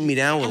shoot me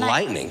down with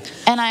lightning.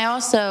 And I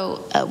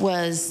also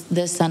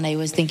this Sunday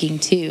was thinking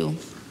too,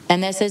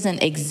 and this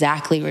isn't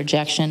exactly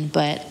rejection,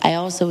 but I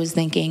also was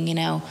thinking,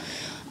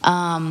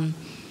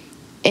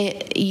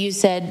 you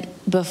said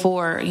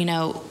before,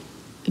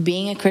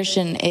 being a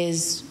Christian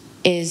is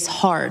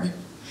hard.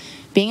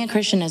 Being a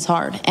Christian is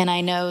hard. And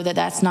I know that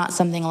that's not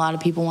something a lot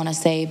of people want to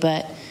say,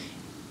 but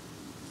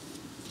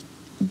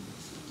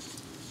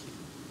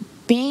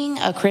being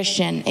a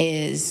Christian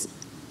is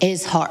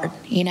hard,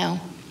 you know.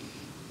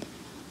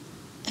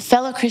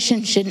 Fellow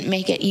Christians shouldn't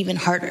make it even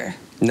harder.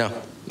 No,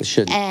 it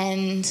shouldn't.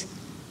 And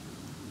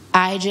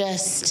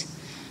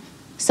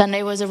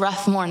Sunday was a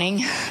rough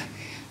morning.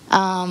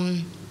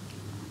 I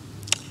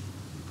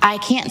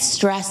can't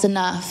stress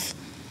enough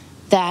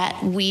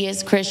that we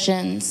as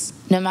Christians,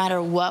 no matter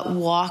what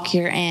walk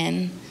you're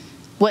in,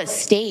 what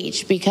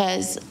stage,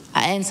 because,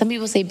 and some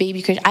people say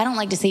baby Christian. I don't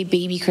like to say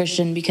baby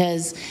Christian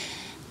because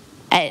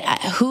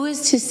who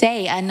is to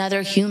say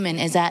another human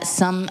is at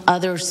some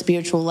other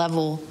spiritual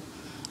level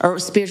or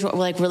spiritual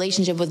like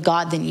relationship with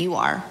God than you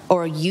are,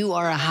 or you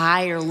are a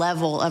higher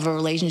level of a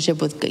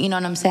relationship with, you know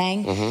what I'm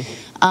saying?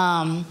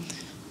 Mm-hmm.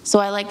 So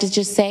I like to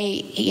just say,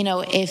 you know,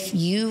 if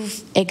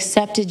you've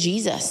accepted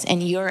Jesus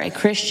and you're a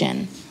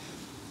Christian,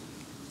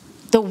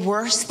 the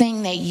worst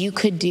thing that you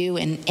could do,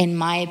 in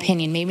my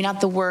opinion, maybe not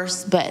the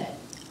worst, but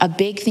a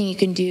big thing you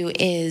can do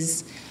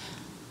is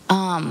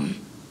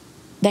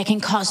that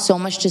can cause so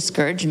much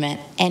discouragement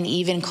and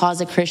even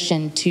cause a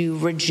Christian to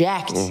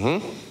reject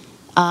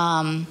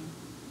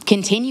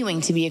continuing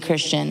to be a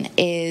Christian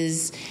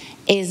is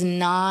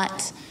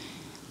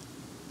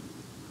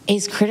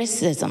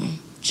criticism,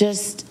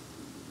 just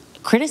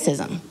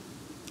criticism.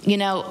 You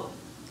know,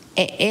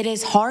 it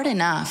is hard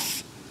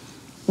enough.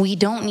 We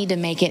don't need to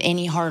make it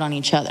any hard on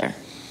each other.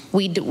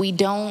 We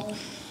don't.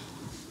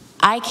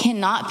 I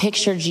cannot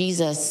picture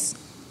Jesus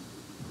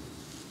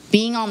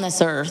being on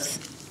this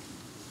earth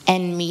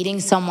and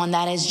meeting someone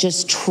that is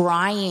just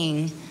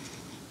trying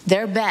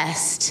their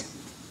best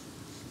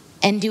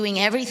and doing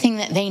everything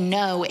that they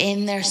know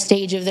in their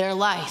stage of their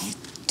life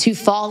to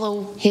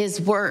follow his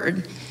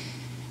word.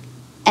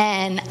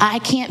 And I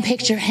can't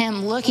picture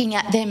him looking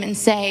at them and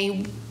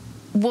say,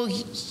 well,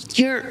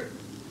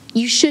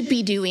 you should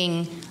be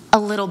doing a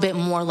little bit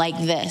more like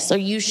this, or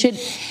you should.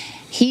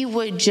 He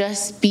would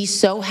just be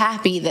so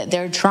happy that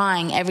they're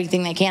trying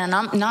everything they can. And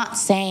I'm not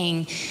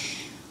saying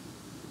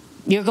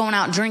you're going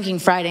out drinking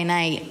Friday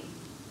night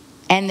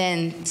and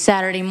then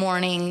Saturday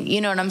morning,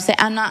 you know what I'm saying?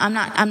 I'm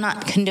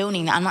not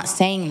condoning that. I'm not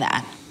saying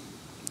that.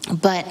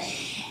 But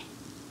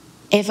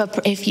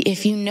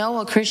if you know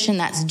a Christian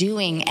that's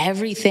doing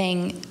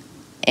everything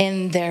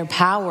in their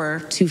power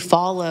to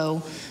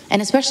follow,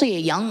 and especially a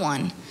young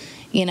one,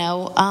 you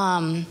know,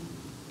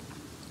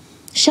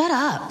 shut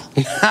up.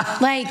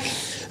 Like,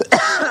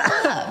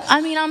 shut up.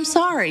 I mean, I'm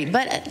sorry,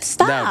 but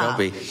stop. No, don't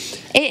be.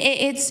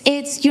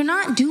 It's you're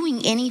not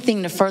doing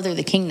anything to further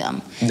the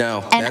kingdom.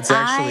 No, and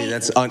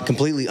that's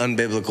completely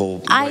unbiblical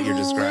what you're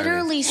describing. I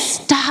literally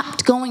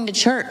stopped going to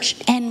church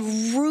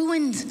and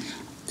ruined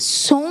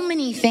so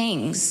many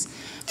things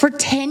for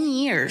 10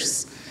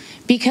 years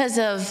because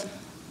of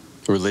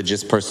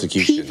religious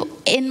persecution. People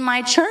in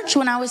my church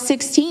when I was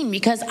 16,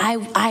 because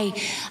I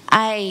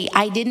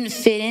didn't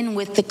fit in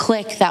with the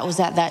clique that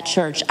was at that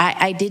church.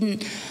 I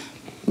didn't,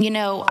 you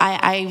know,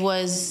 I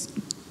was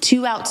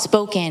too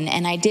outspoken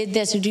and I did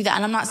this or do that.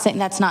 And I'm not saying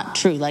that's not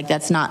true. Like,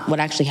 that's not what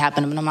actually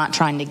happened. I mean, I'm not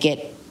trying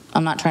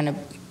to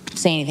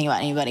say anything about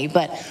anybody,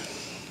 but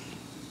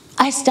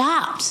I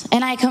stopped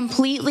and I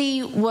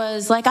completely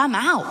was like, I'm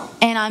out.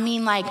 And I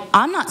mean, like,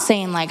 I'm not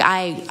saying like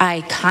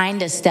I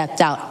kind of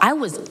stepped out. I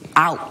was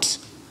out.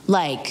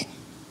 Like,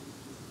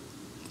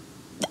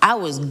 I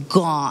was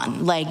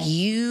gone. Like,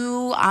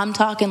 I'm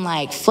talking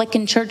like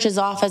flicking churches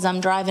off as I'm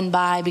driving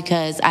by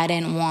because I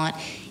didn't want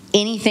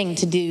anything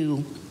to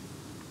do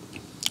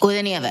with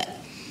any of it.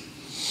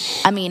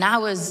 I mean, I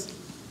was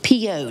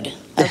PO'd,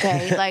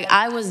 okay? Like,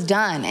 I was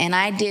done. And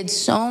I did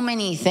so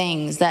many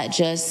things that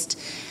just,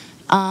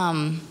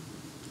 I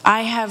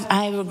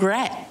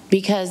regret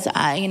because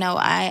I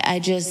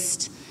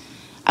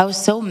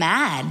was so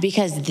mad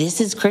because this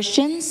is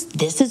Christians.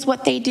 This is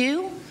what they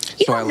do.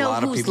 You don't know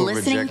who's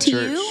listening to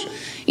you.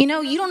 You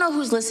know, you don't know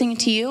who's listening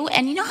to you.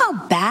 And you know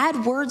how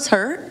bad words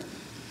hurt?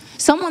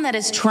 Someone that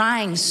is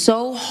trying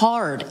so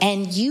hard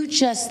and you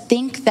just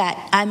think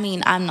that, I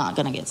mean, I'm not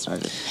going to get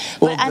started.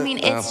 But I mean,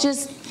 it's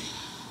just,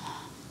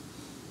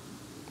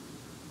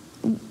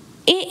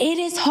 it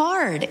is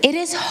hard. It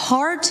is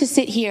hard to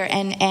sit here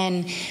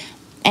and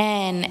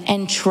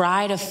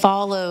try to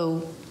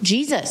follow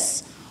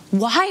Jesus.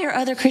 Why are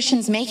other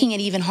Christians making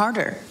it even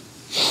harder?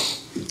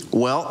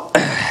 Well,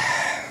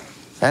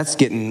 that's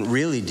getting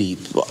really deep.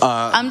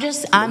 I'm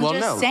just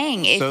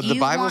saying. If so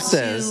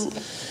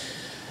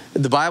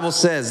the Bible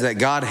says that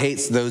God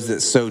hates those that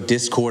sow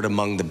discord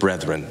among the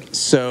brethren.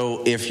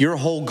 So if your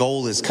whole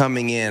goal is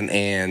coming in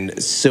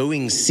and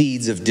sowing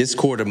seeds of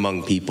discord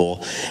among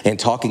people and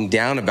talking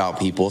down about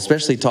people,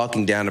 especially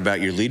talking down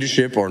about your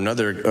leadership or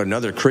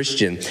another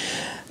Christian,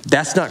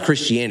 that's not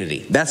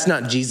Christianity. That's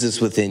not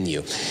Jesus within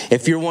you.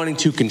 If you're wanting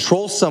to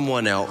control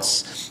someone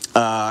else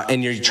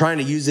and you're trying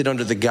to use it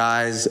under the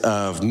guise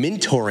of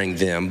mentoring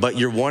them, but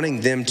you're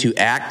wanting them to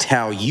act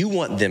how you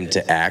want them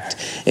to act,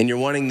 and you're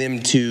wanting them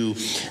to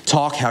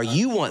talk how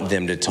you want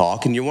them to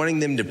talk, and you're wanting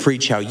them to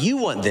preach how you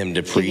want them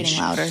to preach.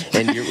 You're getting louder.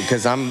 And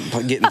because I'm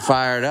getting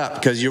fired up,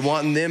 because you're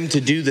wanting them to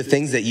do the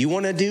things that you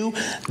want to do.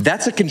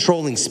 That's a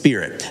controlling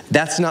spirit.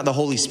 That's not the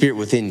Holy Spirit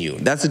within you.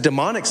 That's a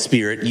demonic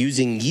spirit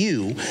using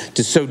you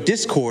to sow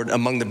discord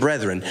among the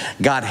brethren.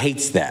 God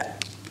hates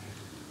that.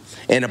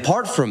 And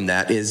apart from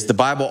that is the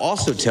Bible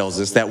also tells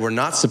us that we're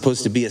not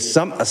supposed to be a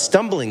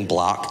stumbling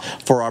block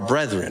for our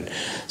brethren.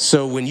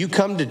 So when you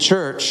come to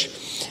church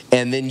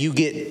and then you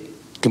get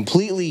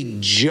completely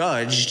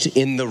judged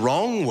in the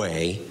wrong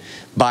way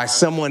by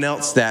someone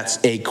else that's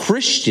a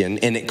Christian,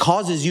 and it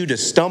causes you to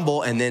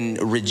stumble and then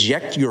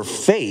reject your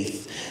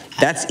faith,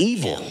 that's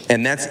evil.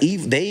 And that's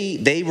evil.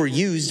 They were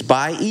used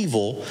by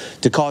evil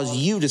to cause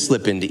you to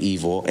slip into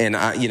evil. And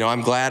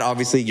I'm glad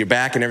obviously you're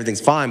back and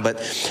everything's fine, but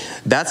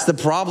that's the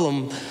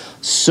problem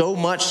so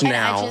much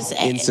now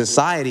in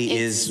society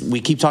is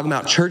we keep talking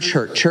about church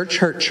hurt.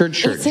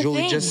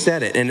 Julie just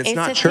said it, and it's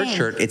not church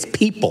hurt, it's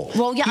people.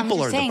 Well, yeah,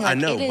 people I'm just saying, I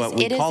know, but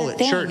we call it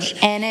church,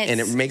 and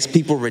it makes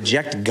people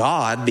reject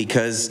God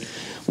because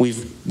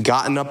we've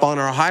gotten up on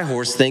our high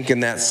horse thinking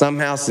that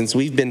somehow since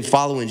we've been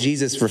following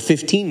Jesus for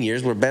 15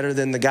 years, we're better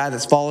than the guy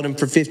that's followed him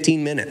for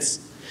 15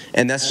 minutes.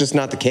 And that's just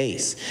not the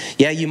case.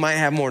 Yeah, you might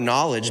have more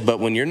knowledge, but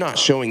when you're not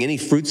showing any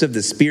fruits of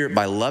the Spirit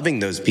by loving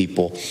those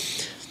people,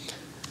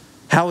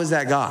 how is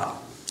that God?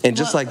 And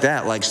just like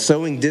that, like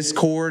sowing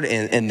discord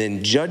and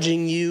then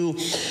judging you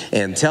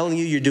and telling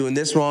you you're doing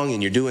this wrong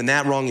and you're doing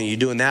that wrong and you're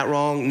doing that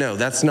wrong. No,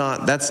 that's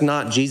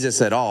not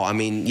Jesus at all. I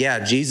mean,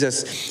 yeah,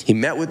 Jesus, he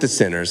met with the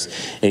sinners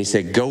and he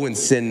said, go and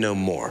sin no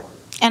more.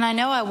 And I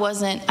know I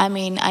wasn't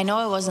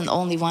the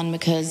only one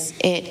because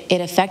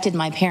it affected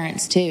my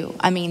parents too.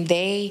 I mean,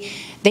 they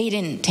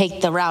didn't take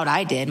the route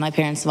I did. My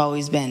parents have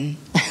always been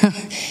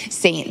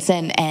saints,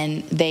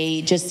 and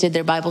they just did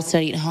their Bible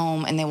study at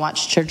home and they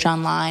watched church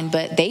online,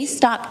 but they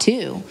stopped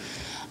too.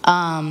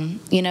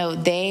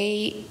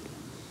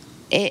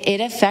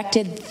 It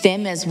affected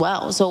them as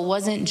well. So it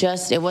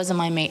wasn't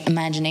my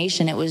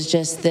imagination. It was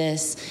just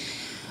this,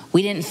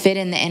 we didn't fit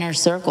in the inner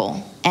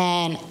circle.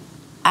 And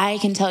I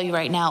can tell you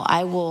right now,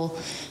 I will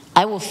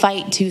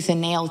fight tooth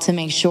and nail to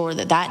make sure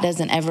that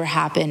doesn't ever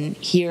happen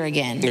here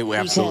again. It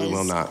absolutely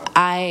will not.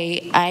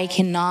 I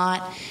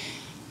cannot.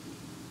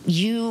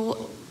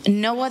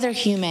 No other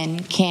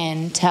human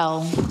can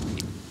tell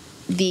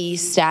the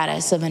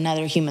status of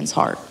another human's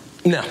heart.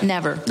 No,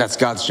 never. That's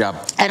God's job.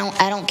 I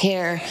don't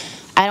care.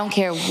 I don't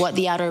care what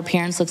the outer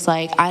appearance looks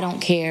like. I don't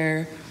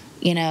care.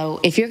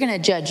 If you're going to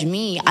judge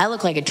me, I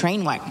look like a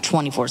train wreck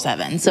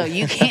 24/7. So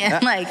you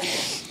can't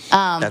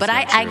but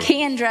I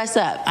can dress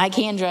up.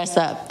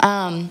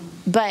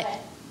 But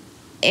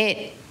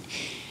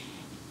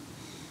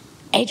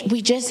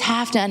we just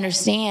have to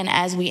understand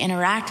as we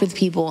interact with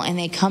people and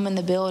they come in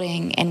the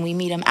building and we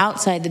meet them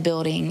outside the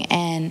building,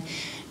 and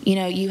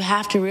you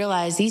have to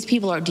realize these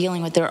people are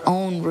dealing with their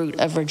own root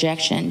of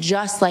rejection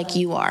just like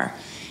you are.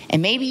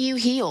 And maybe you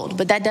healed,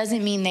 but that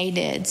doesn't mean they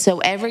did. So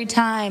every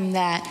time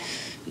that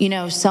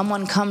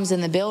someone comes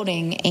in the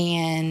building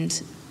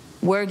and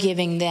we're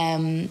giving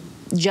them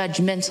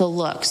judgmental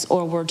looks,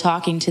 or we're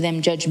talking to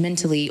them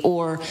judgmentally,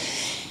 or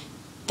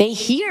they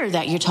hear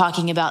that you're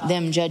talking about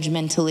them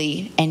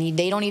judgmentally and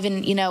they don't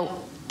even,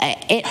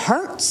 it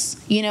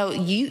hurts.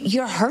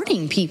 You're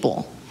hurting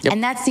people. Yep.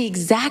 And that's the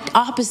exact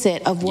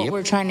opposite of what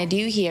we're trying to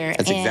do here.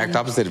 That's the exact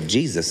opposite of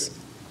Jesus.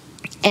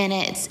 And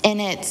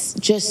it's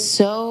just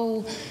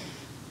so,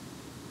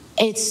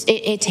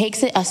 it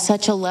takes it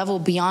such a level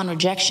beyond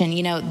rejection.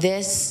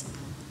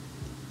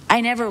 I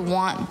never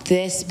want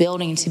this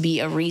building to be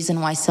a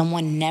reason why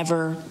someone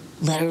never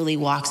literally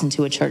walks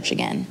into a church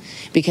again,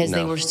 because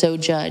they were so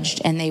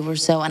judged and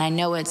and I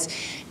know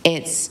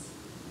it's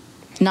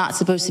not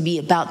supposed to be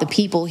about the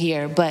people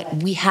here, but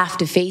we have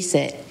to face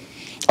it.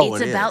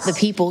 It's about the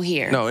people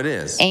here. No, it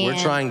is. And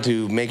we're trying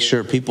to make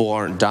sure people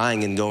aren't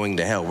dying and going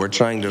to hell. We're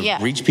trying to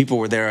reach people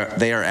where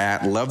they are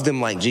at, love them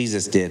like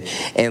Jesus did,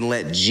 and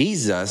let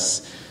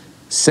Jesus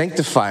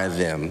sanctify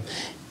them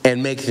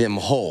and make them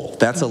whole.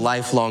 That's a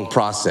lifelong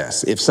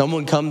process. If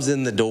someone comes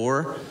in the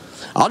door,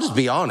 I'll just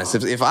be honest.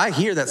 If I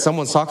hear that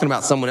someone's talking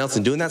about someone else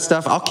and doing that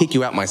stuff, I'll kick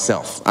you out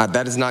myself.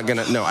 That is not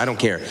gonna. No, I don't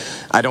care.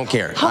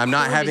 I'm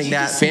not having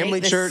that.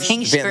 Family church.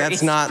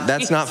 That's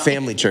not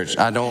family church.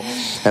 I don't.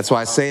 That's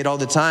why I say it all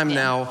the time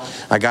now.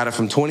 I got it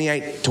from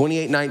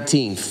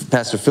 2819.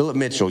 Pastor Philip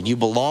Mitchell. You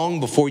belong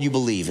before you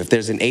believe. If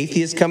there's an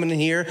atheist coming in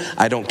here,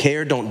 I don't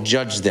care. Don't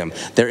judge them.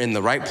 They're in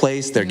the right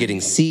place. They're getting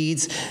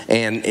seeds,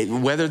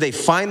 and whether they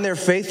find their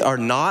faith or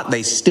not,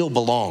 they still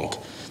belong.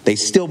 They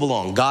still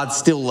belong. God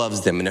still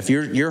loves them. And if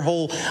your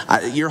whole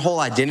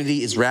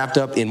identity is wrapped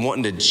up in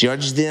wanting to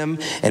judge them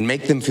and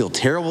make them feel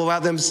terrible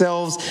about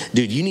themselves,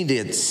 dude, you need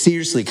to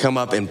seriously come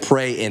up and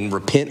pray and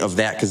repent of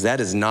that, because that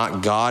is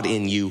not God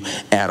in you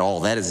at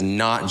all. That is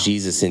not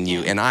Jesus in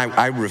you. And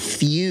I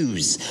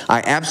refuse.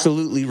 I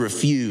absolutely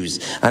refuse.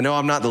 I know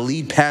I'm not the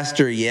lead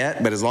pastor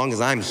yet, but as long as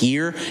I'm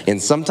here in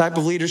some type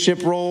of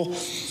leadership role,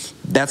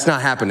 that's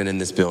not happening in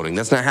this building.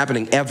 That's not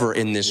happening ever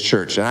in this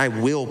church. And I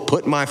will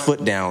put my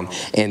foot down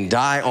and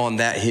die on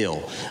that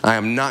hill. I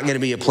am not going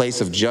to be a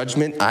place of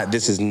judgment.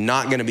 This is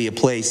not going to be a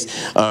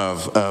place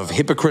of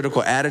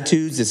hypocritical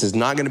attitudes. This is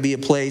not going to be a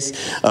place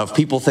of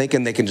people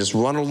thinking they can just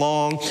run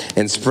along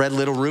and spread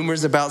little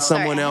rumors about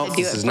someone else.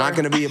 This is not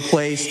going to be a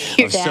place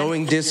of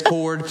sowing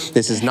discord.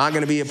 This is not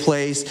going to be a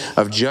place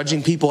of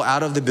judging people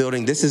out of the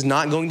building. This is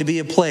not going to be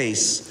a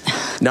place.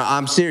 No,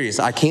 I'm serious.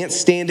 I can't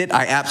stand it.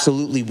 I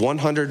absolutely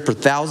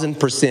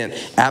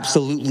 1,000%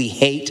 absolutely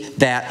hate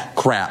that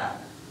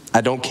crap. I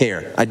don't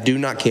care. I do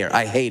not care.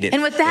 I hate it.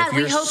 And with that,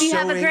 we hope you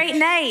have a great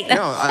night.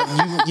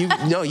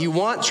 You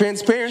want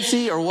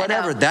transparency or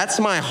whatever. That's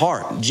my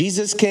heart.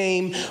 Jesus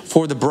came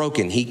for the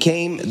broken. He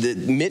came.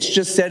 Mitch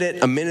just said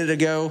it a minute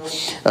ago.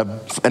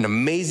 An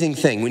amazing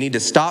thing. We need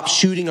to stop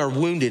shooting our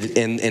wounded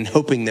and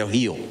hoping they'll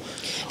heal.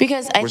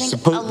 Because I think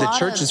the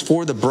church is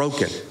for the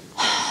broken.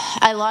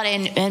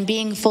 And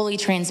being fully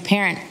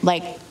transparent,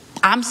 like,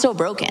 I'm still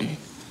broken.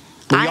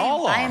 We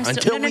all are,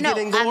 until we get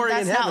in glory in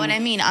heaven. That's not what I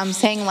mean. I'm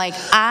saying, like,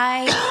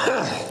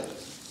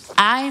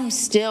 I'm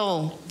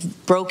still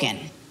broken.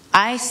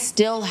 I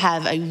still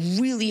have a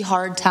really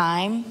hard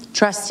time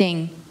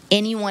trusting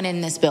anyone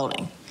in this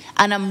building.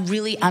 And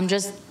I'm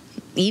just,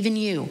 even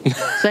you,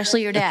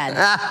 especially your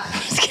dad.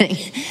 Just kidding.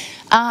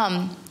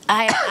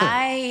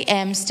 I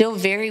am still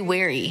very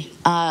wary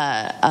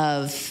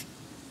of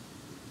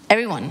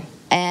everyone.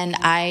 And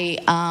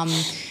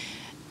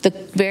the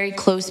very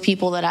close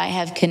people that I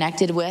have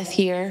connected with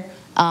here,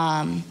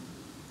 I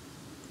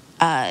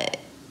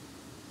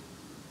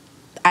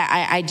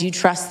do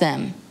trust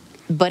them.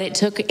 But it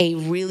took a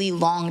really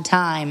long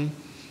time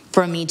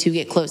for me to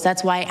get close.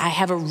 That's why I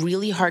have a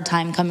really hard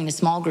time coming to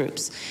small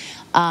groups.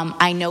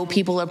 I know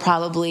people are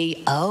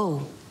probably,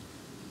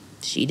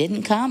 she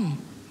didn't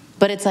come.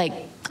 But it's like,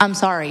 I'm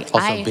sorry.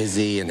 Also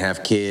busy and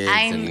have kids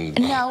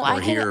we're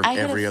here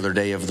every other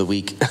day of the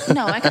week.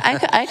 No, I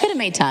could have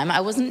made time.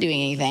 I wasn't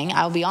doing anything,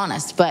 I'll be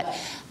honest. But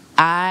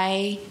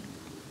I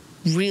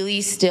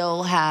really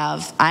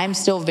I'm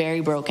still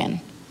very broken.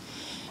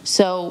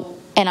 So,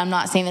 and I'm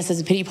not saying this as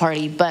a pity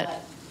party, but,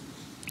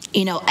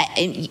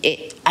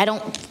 I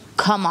don't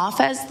come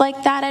off as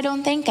like that, I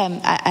don't think.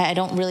 I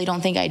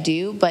don't think I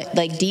do. But,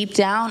 like, deep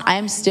down,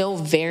 I'm still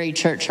very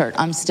church hurt.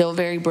 I'm still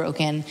very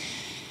broken.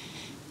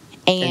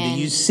 And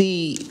do you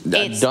see,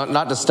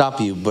 not to stop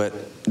you, but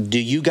do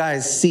you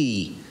guys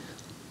see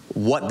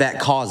what that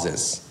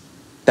causes?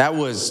 That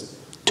was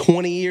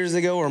 20 years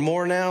ago or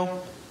more now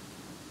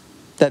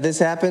that this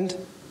happened?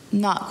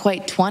 Not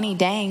quite 20,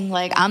 dang.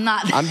 Like, I'm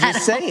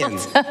just saying.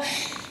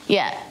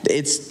 Yeah.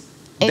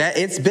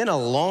 It's been a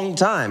long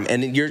time,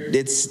 and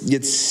it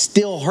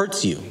still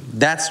hurts you.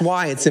 That's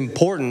why it's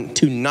important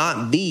to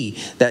not be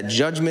that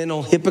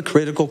judgmental,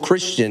 hypocritical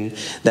Christian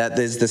that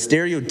is the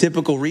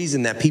stereotypical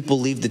reason that people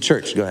leave the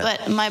church. Go ahead.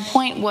 But my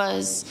point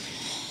was,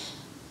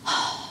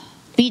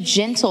 be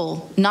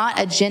gentle, not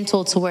a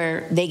gentle to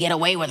where they get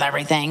away with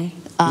everything.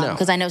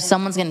 Because I know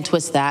someone's going to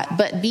twist that.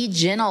 But be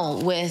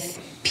gentle with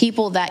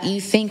people that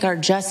you think are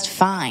just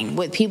fine,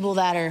 with people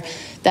that are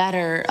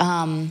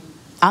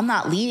I'm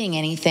not leading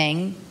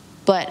anything,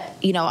 but,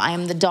 I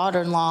am the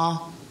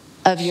daughter-in-law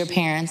of your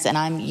parents, and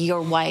I'm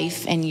your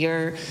wife, and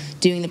you're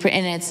doing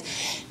and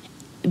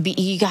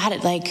you got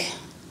it,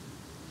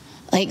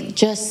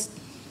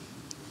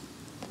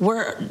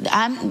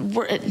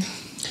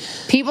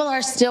 people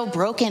are still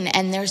broken,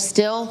 and they're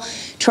still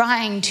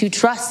trying to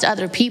trust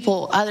other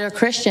people, other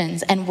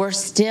Christians, and we're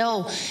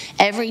still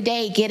every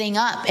day getting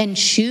up and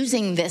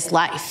choosing this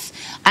life.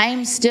 I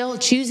am still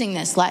choosing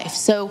this life.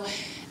 So,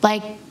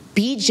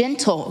 be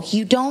gentle.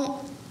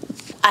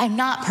 I'm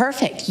not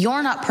perfect.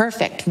 You're not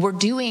perfect. We're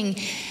doing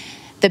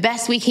the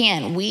best we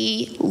can.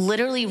 We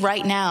literally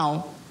right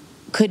now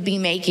could be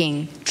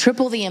making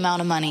triple the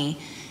amount of money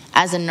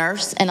as a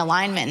nurse and a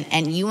lineman,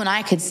 and you and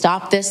I could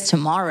stop this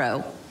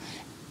tomorrow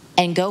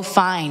and go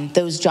find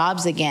those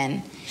jobs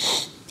again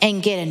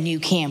and get a new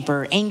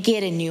camper and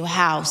get a new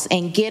house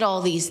and get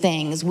all these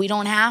things. We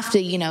don't have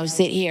to,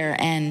 sit here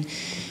and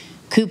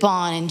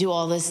coupon and do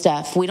all this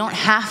stuff. We don't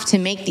have to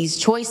make these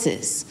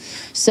choices.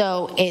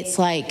 So it's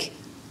like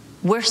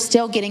we're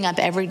still getting up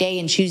every day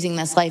and choosing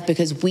this life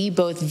because we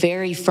both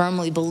very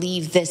firmly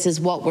believe this is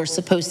what we're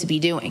supposed to be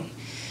doing.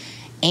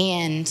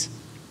 And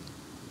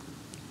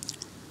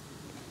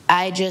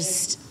I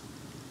just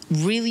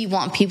really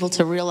want people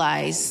to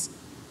realize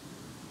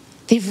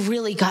they've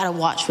really got to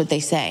watch what they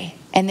say.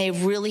 And they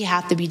really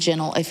have to be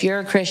gentle. If you're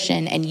a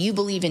Christian and you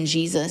believe in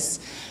Jesus,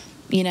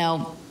 you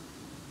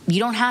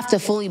don't have to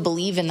fully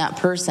believe in that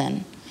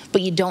person,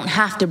 but you don't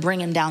have to bring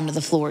him down to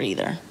the floor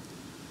either.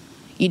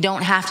 You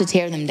don't have to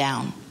tear them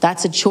down.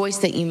 That's a choice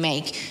that you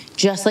make.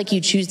 Just like you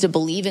choose to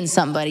believe in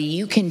somebody,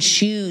 you can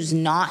choose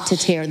not to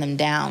tear them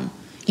down.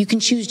 You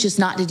can choose just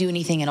not to do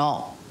anything at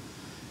all.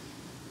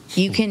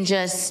 You can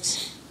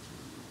just...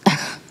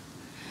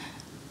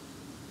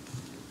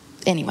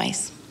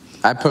 Anyways.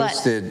 I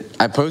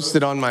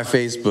posted on my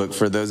Facebook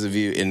for those of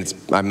you, and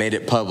I made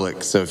it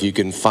public, so if you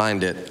can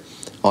find it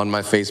on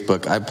my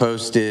Facebook, I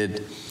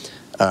posted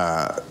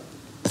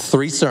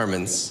 3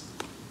 sermons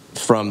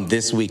from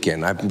this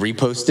weekend. I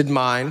reposted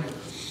mine.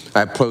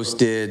 I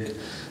posted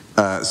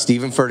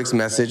Stephen Furtick's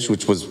message,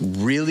 which was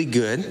really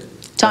good.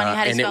 Tanya,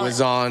 how to and spell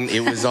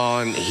it was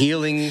on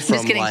healing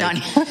from kidding,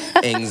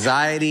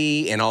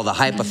 anxiety and all the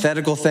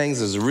hypothetical things.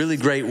 It was a really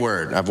great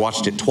word. I've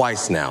watched it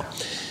twice now.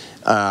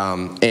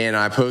 And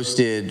I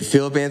posted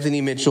Philip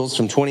Anthony Mitchell's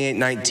from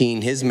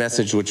 28:19, his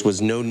message, which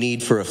was no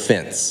need for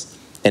offense.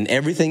 And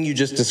everything you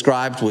just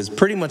described was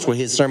pretty much what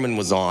his sermon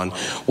was on,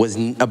 was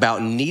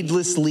about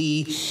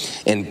needlessly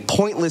and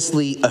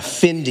pointlessly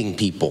offending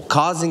people,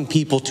 causing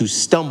people to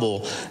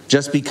stumble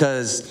just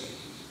because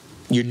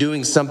you're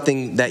doing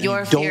something that you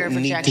don't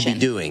need to be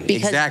doing.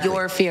 Because exactly.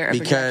 Your fear of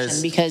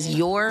rejection. Because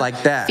your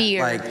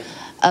fear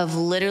of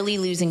literally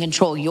losing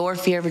control, your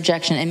fear of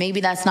rejection. And maybe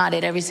that's not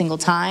it every single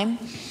time,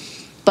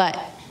 but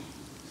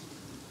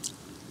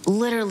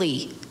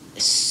literally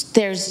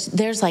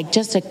there's like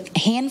just a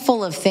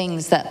handful of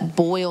things that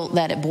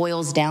it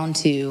boils down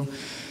to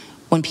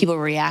when people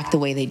react the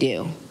way they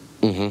do.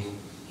 Mm-hmm.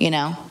 You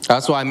know?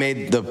 That's why I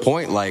made the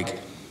point, like,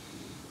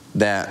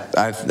 that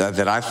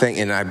I think,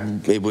 and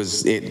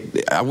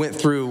I went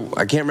through,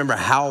 I can't remember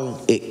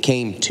how it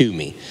came to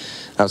me.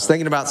 I was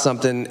thinking about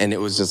something, and it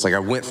was just like I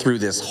went through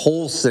this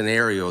whole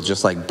scenario,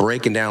 just like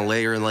breaking down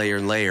layer and layer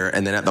and layer,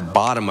 and then at the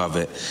bottom of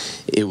it,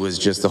 it was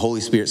just the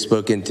Holy Spirit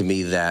spoke into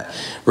me that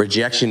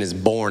rejection is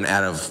born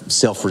out of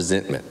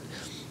self-resentment.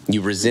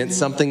 You resent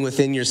something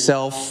within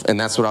yourself, and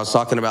that's what I was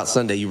talking about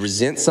Sunday. You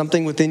resent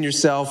something within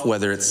yourself,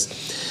 whether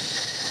it's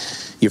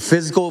your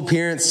physical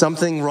appearance,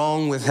 something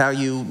wrong with how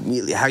you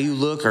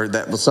look, or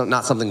that was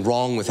not something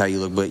wrong with how you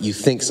look, but you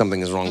think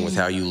something is wrong with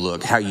how you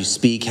look, how you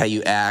speak, how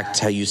you act,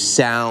 how you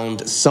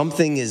sound.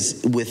 Something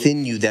is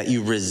within you that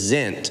you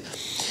resent,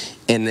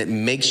 and it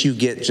makes you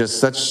get just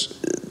such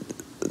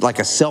like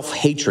a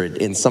self-hatred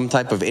in some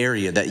type of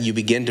area that you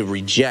begin to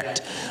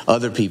reject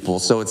other people.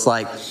 So it's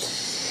like,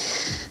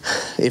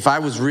 if I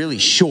was really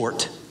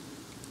short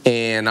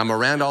and I'm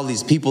around all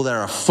these people that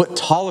are a foot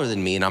taller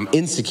than me and I'm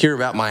insecure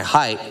about my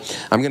height,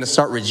 I'm going to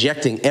start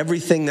rejecting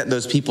everything that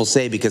those people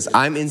say because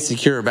I'm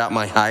insecure about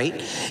my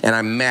height and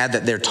I'm mad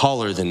that they're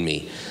taller than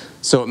me.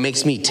 So it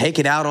makes me take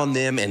it out on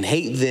them and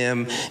hate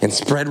them and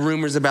spread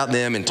rumors about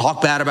them and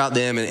talk bad about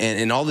them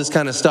and all this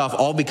kind of stuff,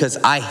 all because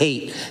I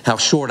hate how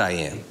short I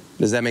am.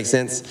 Does that make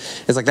sense?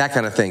 It's like that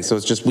kind of thing. So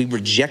it's just we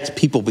reject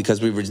people because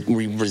we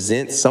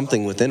resent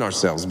something within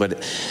ourselves.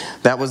 But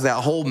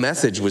that whole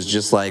message was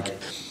just like,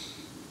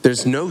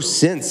 there's no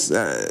sense,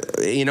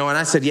 and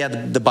I said, yeah,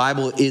 the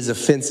Bible is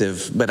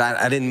offensive, but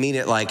I didn't mean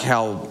it like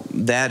how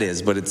that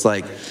is, but it's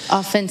like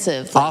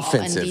offensive,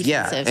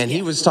 yeah. And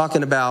he was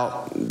talking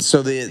about,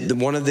 so the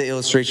one of the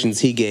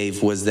illustrations he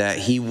gave was that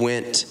he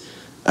went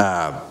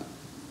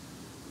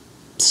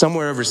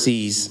somewhere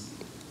overseas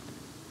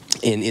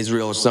in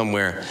Israel or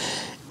somewhere,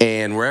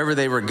 and wherever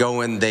they were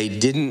going, they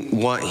didn't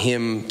want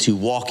him to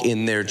walk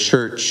in their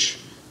church.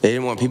 They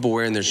didn't want people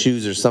wearing their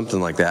shoes or something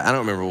like that. I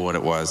don't remember what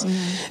it was.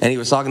 Mm-hmm. And he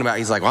was talking about,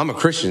 he's like, well, I'm a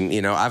Christian,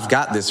 I've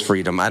got this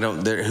freedom.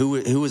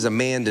 Who is a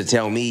man to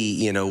tell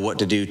me, what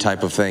to do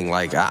type of thing.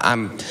 Like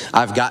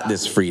I've got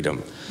this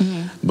freedom.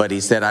 Mm-hmm. But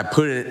he said, I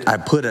can't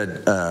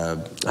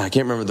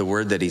remember the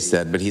word that he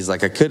said, but he's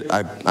like,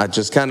 I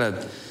just kind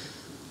of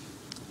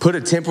put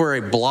a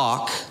temporary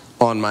block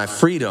on my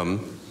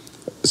freedom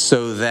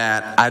so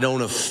that I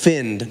don't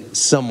offend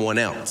someone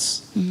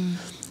else.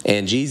 Mm-hmm.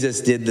 And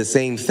Jesus did the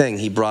same thing.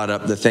 He brought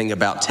up the thing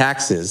about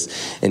taxes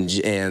and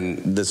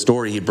the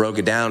story. He broke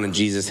it down, and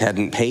Jesus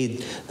hadn't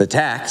paid the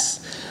tax.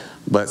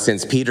 But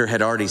since Peter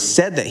had already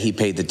said that he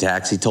paid the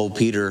tax, he told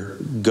Peter,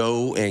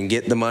 go and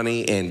get the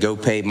money and go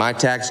pay my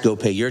tax, go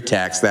pay your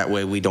tax. That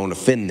way we don't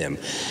offend them.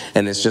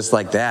 And it's just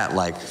like that.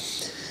 Like,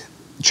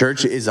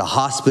 church is a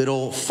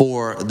hospital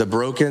for the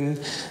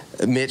broken.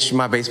 Mitch,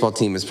 my baseball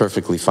team is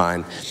perfectly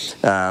fine.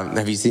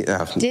 Have you seen?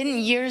 Didn't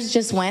yours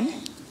just win?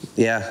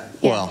 Yeah.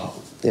 Well.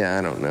 Yeah,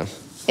 I don't know.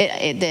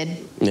 It did.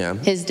 Yeah.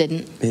 His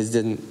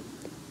didn't.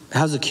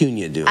 How's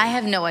Acuna doing? I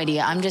have no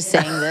idea. I'm just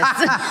saying this.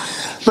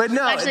 But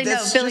no, actually,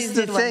 that's Phillies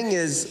just the thing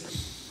is,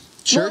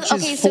 church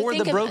is for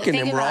the broken,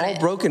 and we're all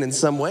broken in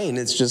some way, and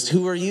it's just,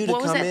 who are you to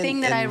come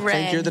in and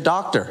think you're the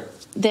doctor?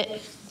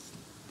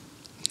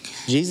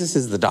 Jesus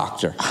is the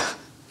doctor.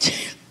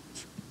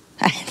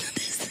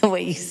 That's the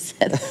way you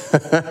said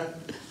it.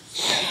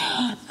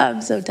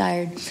 I'm so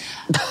tired.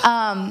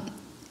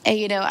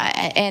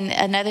 And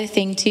another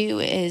thing too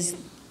is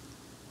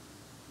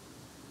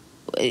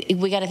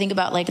we got to think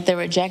about like the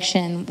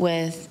rejection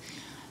with,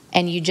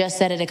 and you just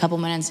said it a couple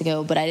minutes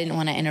ago, but I didn't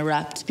want to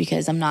interrupt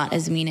because I'm not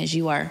as mean as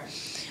you are.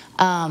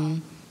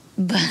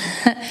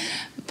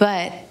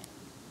 But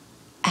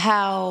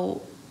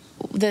how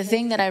the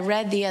thing that I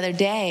read the other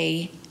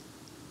day,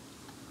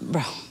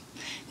 bro,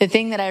 the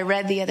thing that I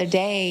read the other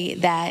day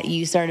that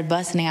you started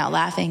busting out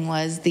laughing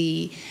was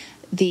the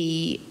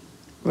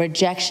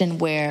rejection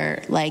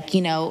where, like,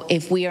 you know,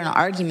 if we are in an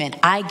argument,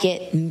 I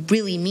get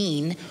really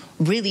mean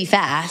really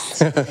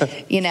fast,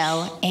 you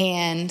know,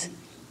 and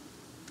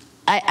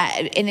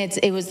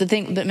it was the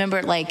thing, but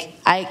remember, like,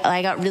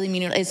 I got really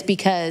mean. It's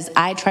because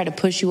I try to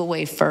push you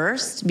away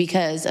first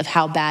because of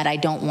how bad I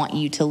don't want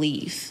you to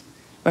leave.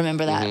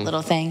 Remember that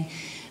little thing?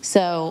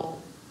 So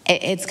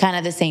it's kind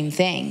of the same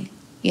thing,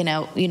 you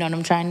know what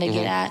I'm trying to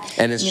get at?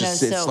 And it's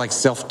just, it's like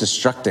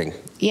self-destructing.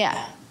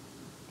 Yeah.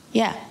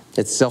 Yeah.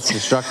 It's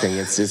self-destructing.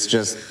 It's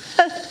just,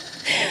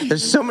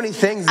 there's so many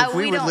things. If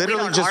we would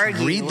literally just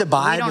read the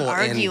Bible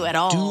and do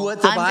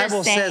what the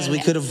Bible says, we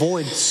could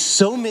avoid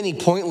so many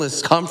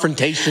pointless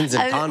confrontations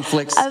and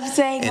conflicts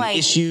and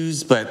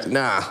issues, but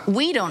nah.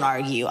 We don't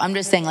argue. I'm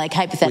just saying, like,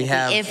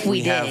 hypothetically, if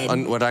we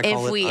did, what I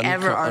call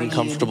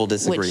uncomfortable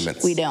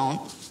disagreements. Which we don't.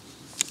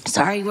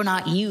 Sorry, we're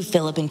not you,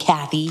 Philip and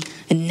Kathy,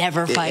 and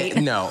never fight.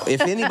 No, if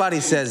anybody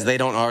says they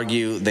don't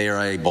argue, they are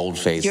a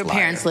bold-faced liar. Your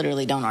parents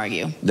literally don't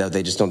argue. No,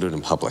 they just don't do it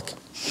in public.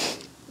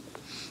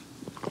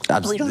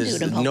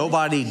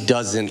 Nobody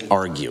doesn't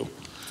argue.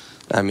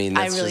 I mean,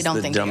 that's just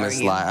the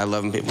dumbest lie. I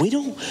love them.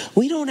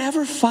 We don't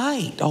ever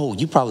fight. Oh,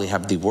 you probably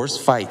have the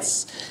worst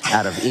fights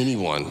out of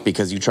anyone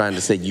because you're trying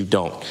to say you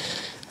don't.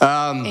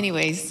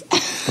 Anyways.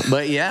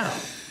 But yeah.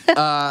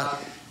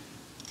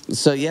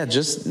 So yeah,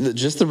 just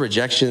the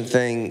rejection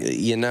thing,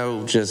 you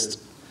know,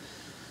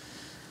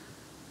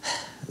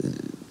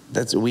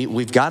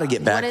 we've got to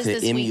get back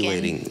to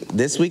emulating.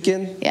 This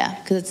weekend? Yeah,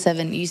 because it's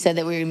 7. You said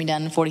that we were going to be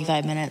done in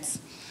 45 minutes.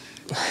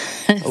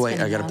 Oh, wait,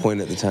 I got to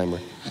point at the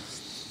timer.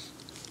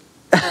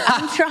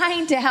 I'm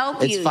trying to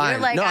help you. It's fine.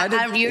 You're like,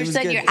 no, you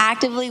said you're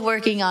actively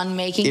working on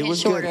making it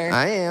shorter. Good.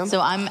 I am. So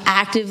I'm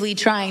actively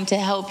trying to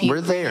help you.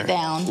 We're there.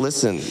 Down.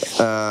 Listen,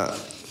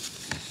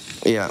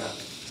 yeah.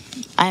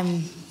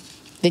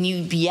 Then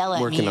you yell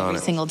at me every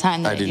single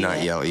time that I do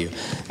not yell at you.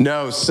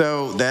 No,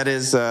 so that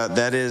is,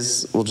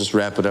 we'll just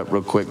wrap it up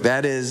real quick.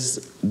 That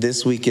is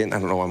this weekend. I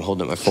don't know why I'm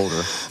holding up my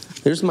folder.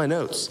 There's my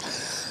notes.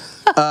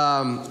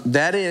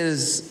 That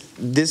is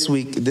this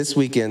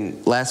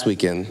weekend, last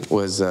weekend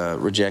was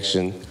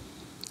Rejection.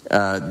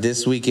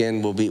 This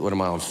weekend will be, what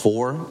am I on,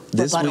 4?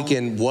 This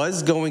weekend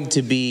was going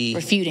to be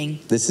Refuting.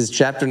 This is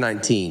chapter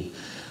 19.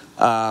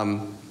 I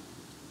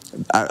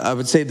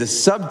would say the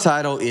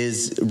subtitle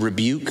is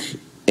Rebuke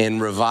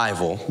and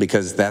Revival,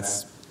 because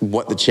that's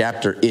what the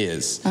chapter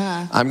is.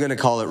 I'm going to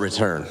call it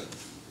Return.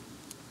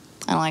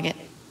 I don't like it.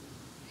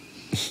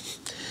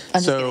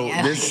 So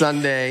this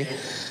Sunday,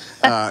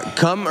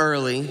 come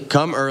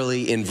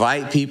early,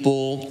 invite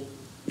people,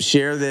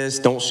 share this,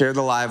 don't share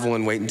the live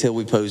one, wait until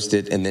we post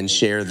it, and then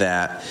share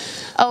that.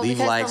 Leave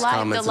likes,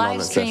 comments, and all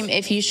that stuff. The live stream,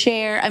 if you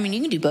share, I mean,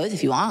 you can do both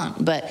if you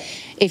want, but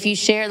if you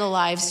share the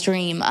live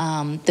stream,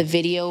 the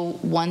video,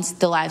 once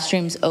the live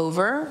stream's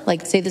over,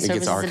 like say the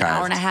service is an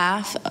hour and a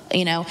half,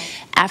 you know,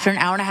 after an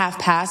hour and a half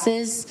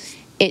passes,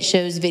 it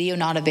shows video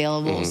not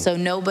available. So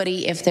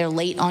nobody, if they're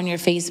late on your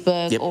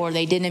Facebook or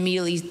they didn't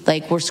immediately,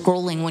 like, were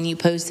scrolling when you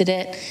posted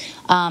it,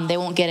 they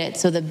won't get it.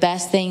 So the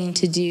best thing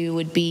to do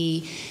would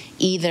be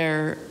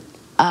either...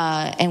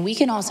 and we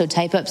can also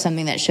type up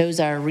something that shows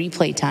our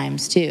replay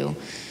times too,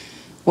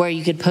 where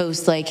you could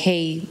post like,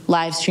 hey,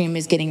 live stream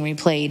is getting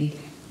replayed.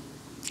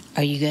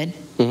 Are you good?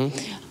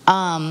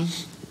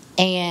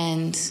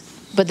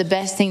 But the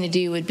best thing to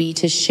do would be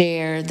to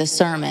share the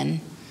sermon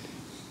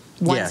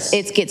once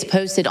it gets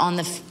posted on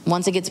the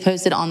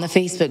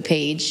Facebook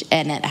page,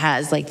 and it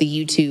has like the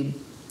YouTube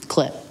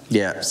clip.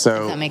 Yeah,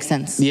 so if that makes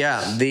sense.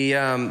 Yeah,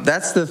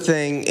 that's the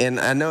thing, and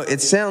I know it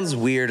sounds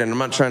weird, and I'm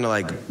not trying to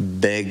like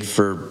beg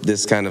for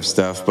this kind of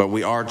stuff, but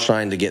we are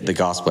trying to get the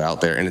gospel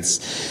out there, and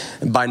it's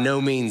by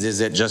no means is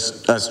it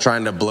just us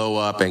trying to blow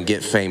up and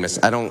get famous.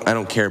 I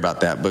don't care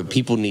about that, but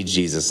people need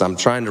Jesus. I'm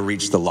trying to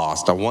reach the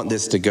lost. I want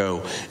this to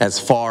go as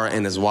far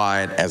and as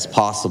wide as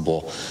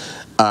possible.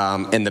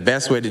 And the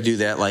best way to do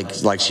that,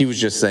 like she was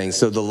just saying,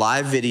 so the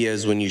live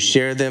videos, when you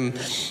share them,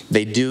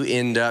 they do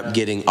end up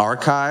getting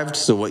archived.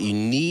 So what you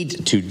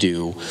need to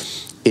do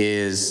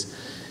is,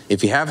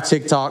 if you have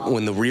TikTok,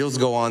 when the reels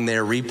go on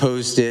there,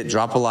 repost it,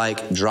 drop a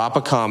like, drop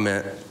a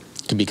comment,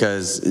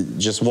 because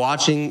just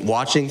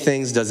watching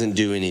things doesn't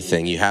do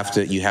anything. You have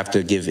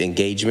to give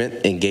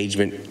engagement.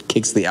 Engagement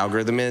kicks the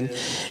algorithm in,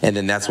 and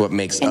then that's what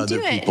makes other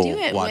people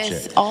watch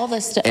it. With all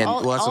the stuff,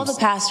 all the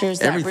pastors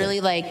that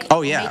really make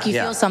you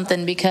feel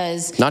something,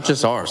 because not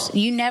just ours.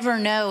 You never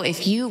know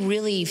if you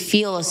really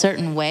feel a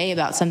certain way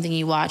about something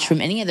you watch from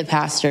any of the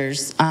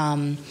pastors.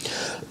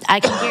 I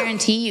can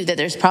guarantee you that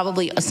there's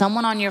probably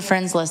someone on your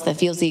friends list that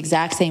feels the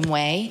exact same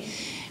way.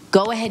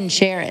 Go ahead and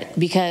share it,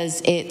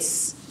 because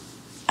it's.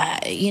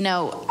 It's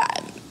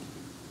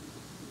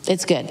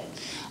good.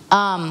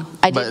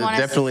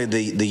 Definitely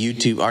the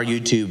YouTube. Our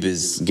YouTube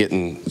is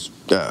getting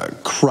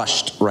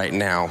crushed right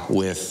now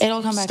with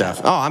it'll come back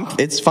stuff. Up.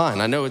 It's fine.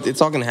 I know it's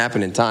all going to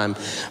happen in time.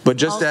 But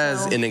just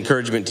as an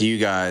encouragement to you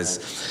guys,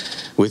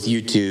 with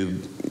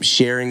YouTube,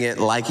 sharing it,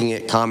 liking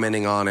it,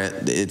 commenting on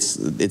it. It's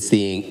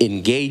the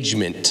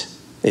engagement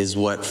is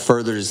what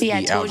furthers the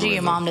algorithm. See, I told you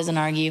your mom doesn't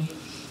argue.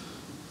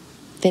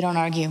 They don't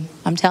argue.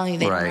 I'm telling you,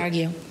 they don't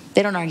argue.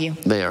 They don't argue.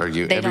 They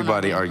argue.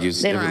 Everybody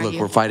argues. They don't Look, argue.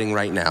 We're fighting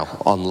right now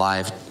on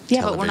live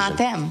television. But we're not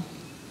them.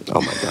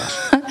 Oh, my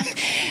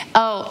gosh.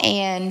 Oh,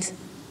 and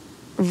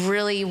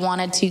really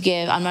wanted to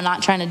give, I'm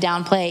not trying to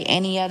downplay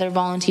any other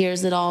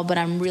volunteers at all, but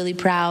I'm really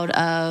proud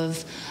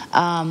of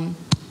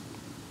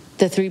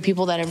the 3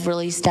 people that have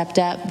really stepped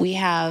up. We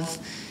have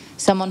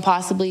someone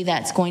possibly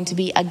that's going to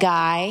be a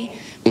guy,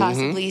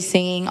 possibly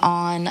singing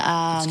on...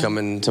 it's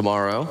coming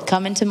tomorrow.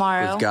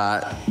 We've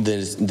got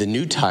the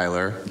new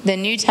Tyler. The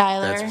new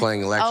Tyler. That's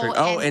playing electric.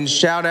 And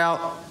shout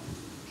out...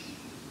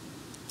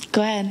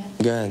 Go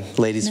ahead.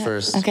 Ladies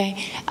first.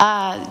 Okay.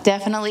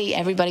 Definitely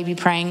everybody be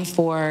praying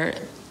for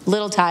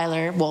little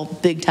Tyler. Well,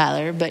 big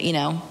Tyler, but,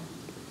 young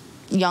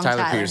Tyler.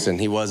 Tyler Pearson.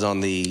 He was on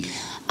the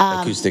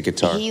acoustic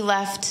guitar. He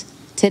left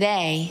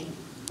today.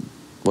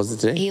 Was it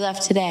today? He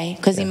left today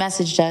because he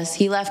messaged us.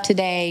 He left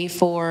today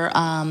for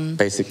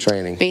basic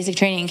training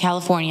in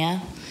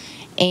California.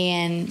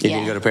 And he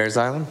didn't go to Parris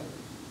Island?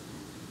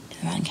 Is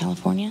that in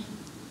California?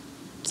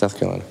 South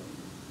Carolina.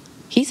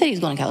 He said he was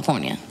going to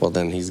California. Well,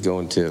 then he's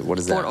going to, what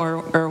is that?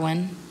 Fort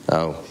Irwin.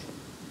 Oh.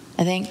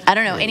 I think. I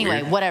don't know.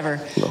 Anyway, whatever.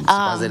 I'm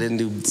surprised they didn't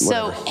do whatever.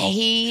 So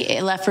he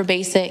left for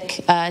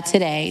basic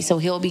today. So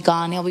he'll be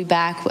gone. He'll be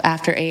back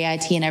after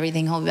AIT and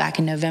everything. He'll be back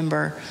in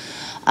November.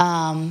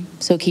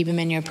 So keep him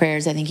in your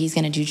prayers. I think he's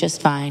going to do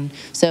just fine.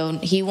 So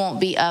he won't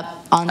be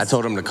up on... I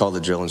told him to call the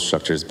drill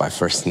instructors by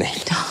first name.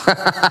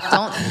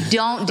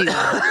 don't do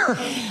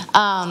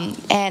that.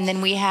 And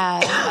then we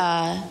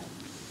have...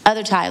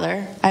 other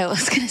Tyler. I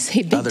was going to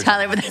say big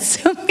Tyler, but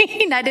that's so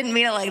mean. I didn't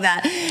mean it like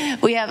that.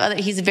 We have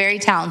he's very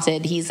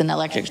talented. He's an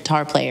electric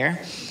guitar player.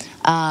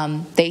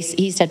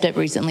 He stepped up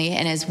recently,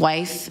 and his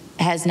wife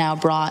has now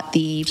brought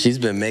the... She's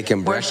been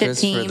making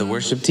breakfast for the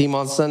worship team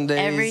on Sundays.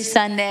 Every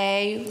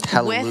Sunday.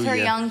 Hallelujah. With her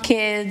young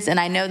kids, and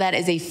I know that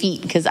is a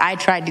feat because I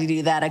tried to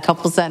do that a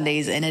couple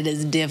Sundays, and it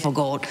is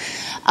difficult.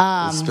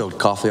 I spilled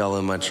coffee all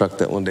in my truck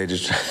that one day. I'm not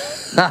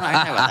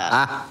sure about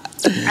that.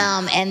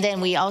 And then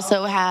we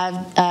also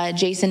have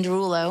Jason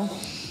Derulo.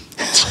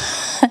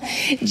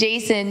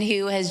 Jason,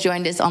 who has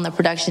joined us on the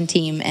production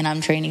team, and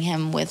I'm training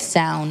him with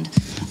sound.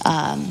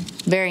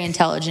 Very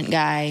intelligent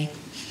guy.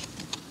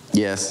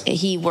 Yes.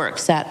 He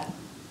works at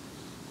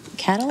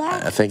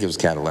Cadillac? I think it was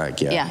Cadillac,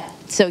 yeah. Yeah.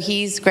 So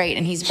he's great,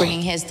 and he's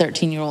bringing his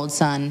 13-year-old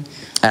son.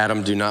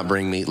 Adam, do not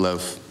bring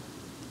meatloaf.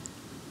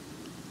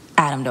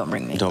 Adam, don't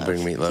bring meatloaf. Don't bring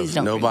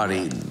meatloaf.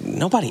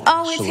 Nobody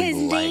actually it's his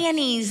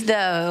nannies,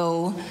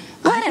 though.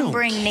 Let him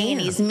bring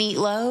nannies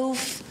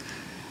meatloaf.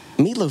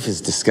 Meatloaf is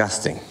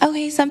disgusting.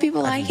 Okay, some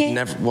people like it.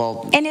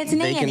 And it's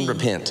nanny. They can nanny.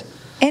 repent.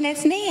 And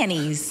it's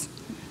nannies.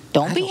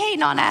 Don't be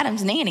hating on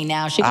Adam's nanny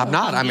now. I'm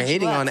not. I'm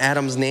hating on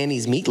Adam's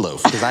nanny's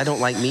meatloaf because I don't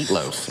like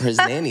meatloaf. His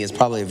nanny is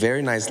probably a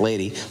very nice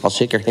lady. I'll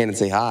shake her hand and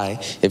say hi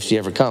if she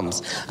ever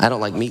comes. I don't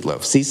like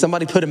meatloaf. See,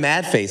 somebody put a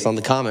mad face on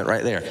the comment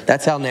right there.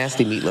 That's how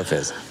nasty meatloaf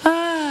is.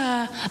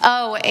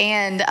 Oh,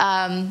 and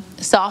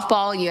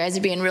softball, you guys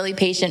are being really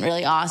patient,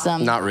 really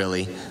awesome. Not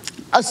really.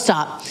 Oh,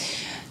 stop.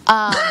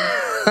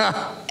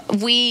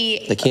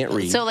 They can't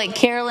read. So, like,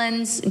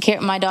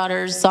 my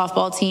daughter's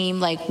softball team,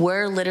 like,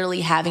 we're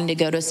literally having to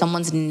go to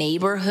someone's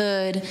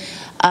neighborhood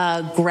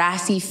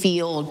grassy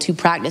field to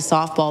practice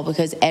softball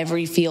because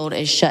every field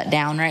is shut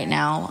down right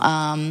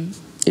now.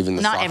 Even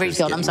the not every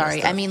field, I'm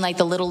sorry. I mean, like,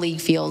 the little league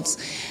fields.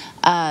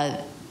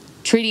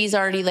 Treaty's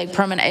already, like,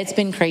 permanent. It's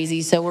been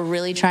crazy. So we're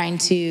really trying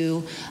to,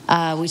 you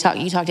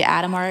talked to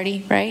Adam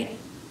already, right?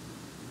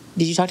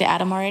 Did you talk to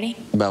Adam already?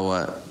 About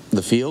what?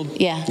 The field?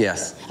 Yeah.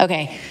 Yes.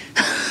 Okay.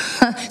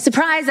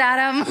 Surprise,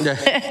 Adam.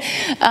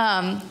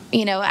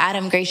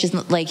 Adam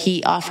graciously, like,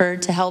 he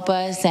offered to help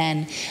us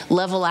and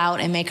level out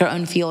and make our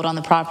own field on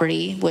the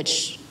property,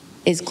 which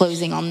is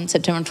closing on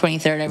September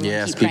 23rd. Everyone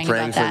yes, keep be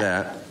praying for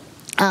that.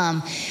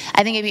 I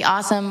think it'd be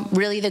awesome.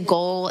 Really, the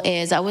goal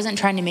is, I wasn't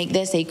trying to make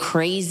this a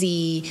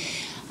crazy,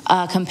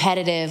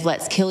 competitive,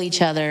 let's kill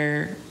each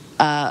other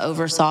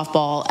over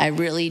softball. I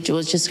really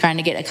was just trying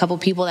to get a couple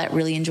people that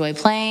really enjoy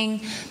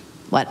playing.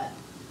 What?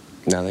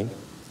 Nothing.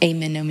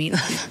 Amen, no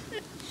meatloaf.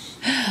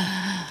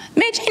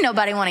 Mitch, ain't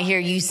nobody want to hear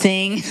you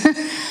sing.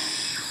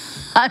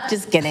 I'm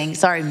just kidding.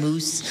 Sorry,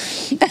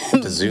 Moose.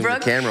 To zoom the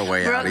camera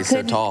way out. He's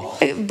so tall.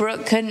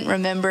 Brooke couldn't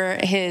remember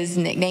his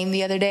nickname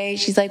the other day.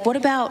 She's like, what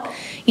about,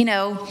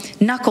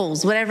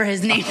 Knuckles, whatever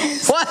his name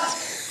is. What?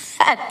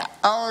 I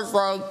was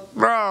like,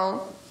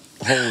 bro.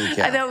 Holy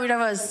cow. I thought we were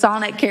talking about a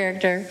Sonic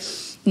character.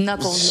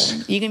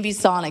 Knuckles. You can be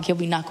Sonic. He'll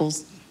be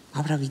Knuckles.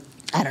 I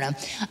don't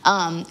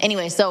know.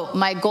 Anyway, so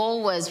my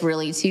goal was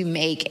really to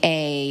make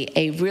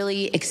a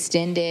really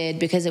extended,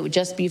 because it would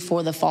just be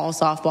for the fall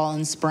softball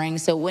and spring,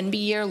 so it wouldn't be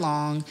year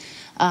long.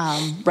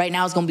 Right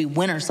now it's going to be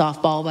winter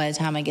softball by the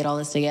time I get all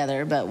this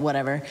together, but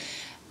whatever.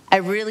 I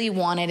really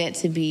wanted it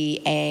to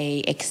be a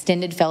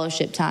extended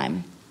fellowship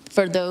time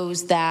for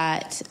those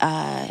that,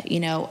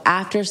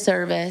 after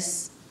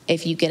service,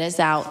 if you get us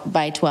out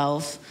by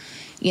 12,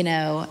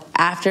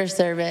 after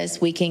service,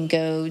 we can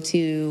go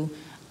to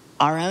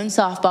our own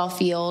softball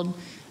field.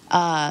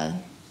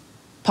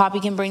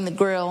 Poppy can bring the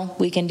grill.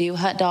 We can do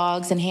hot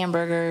dogs and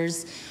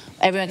hamburgers.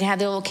 Everyone can have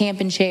their little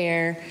camping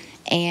chair.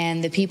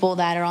 And the people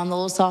that are on the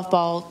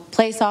little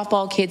play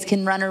softball, kids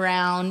can run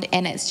around.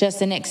 And it's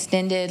just an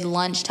extended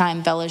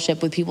lunchtime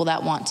fellowship with people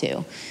that want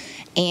to.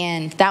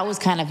 And that was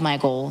kind of my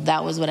goal.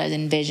 That was what I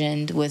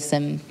envisioned with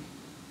some,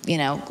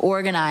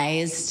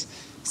 organized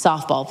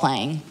softball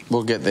playing.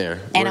 We'll get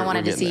there. And I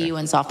wanted to see you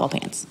in softball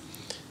pants.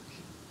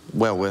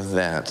 Well, with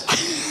that,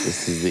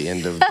 this is the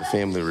end of the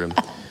family room.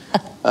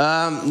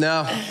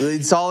 No,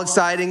 it's all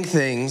exciting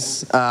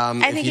things.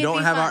 If you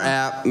don't have our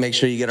app, make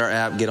sure you get our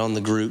app, get on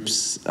the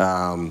groups.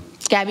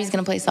 Gabby's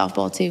going to play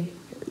softball too.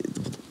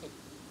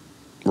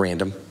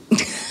 Random.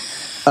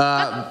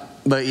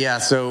 But yeah,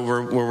 so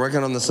we're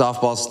working on the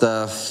softball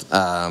stuff.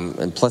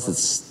 And plus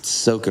it's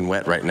soaking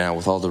wet right now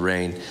with all the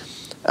rain.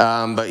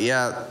 But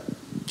yeah,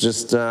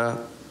 just,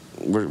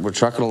 we're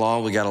trucking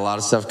along. We got a lot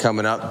of stuff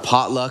coming up.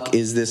 Potluck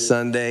is this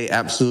Sunday.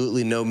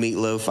 Absolutely no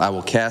meatloaf. I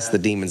will cast the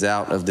demons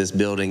out of this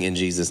building in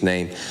Jesus'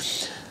 name.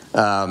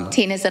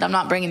 Tina said, I'm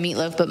not bringing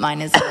meatloaf, but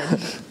mine is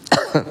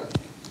good.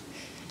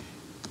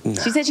 No.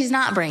 She said she's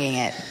not bringing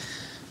it.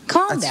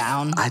 Calm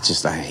down. I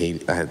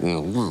hate it.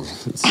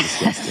 It's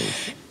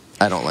disgusting.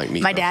 I don't like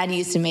meatloaf. My dad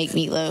used to make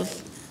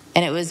meatloaf,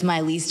 and it was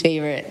my least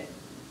favorite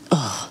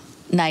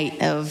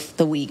night of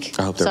the week.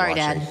 I hope they're Sorry,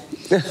 watching.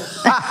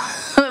 Dad.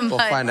 We'll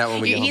find out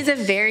when we get home. He's a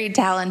very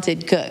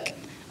talented cook,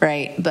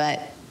 right?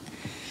 But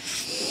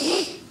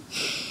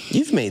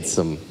you've made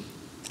some.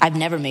 I've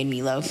never made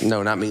meatloaf.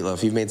 No, not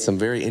meatloaf. You've made some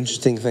very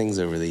interesting things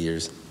over the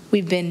years.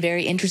 We've been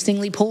very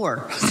interestingly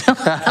poor. So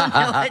I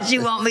don't know what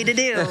you want me to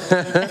do.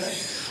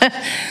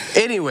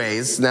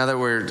 Anyways, now that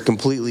we're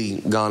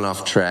completely gone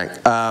off track,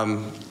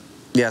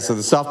 yeah. So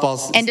the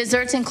softballs and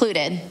desserts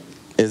included.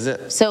 Is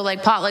it? So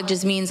like potluck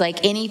just means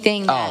like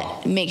anything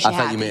that makes you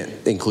happy. I thought you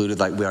meant included,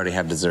 like we already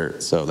have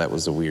dessert. So that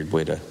was a weird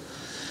way to.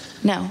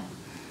 No.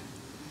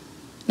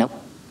 Nope.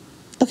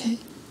 Okay.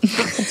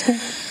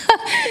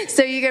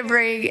 So you can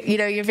bring,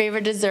 your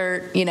favorite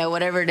dessert,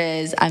 whatever it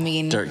is. I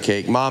mean, dirt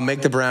cake. Mom,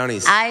 make the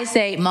brownies. I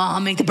say,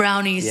 Mom, make the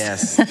brownies.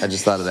 Yes, I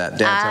just thought of that.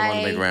 Dad, tell Mom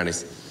to make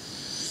brownies.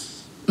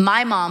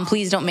 My mom,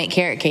 please don't make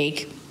carrot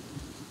cake.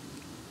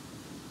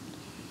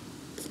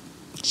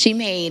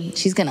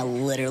 She's going to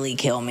literally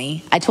kill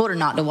me. I told her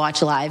not to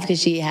watch live because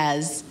she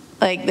has,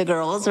 the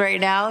girls right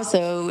now,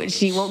 so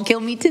she won't kill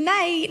me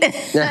tonight.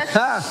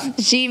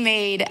 She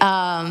made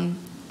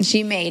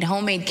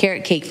homemade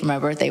carrot cake for my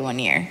birthday one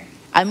year.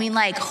 I mean,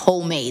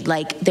 homemade.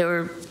 There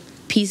were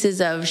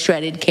pieces of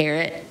shredded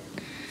carrot.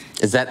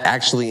 Is that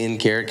actually in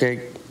carrot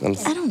cake?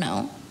 I don't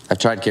know. I've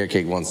tried carrot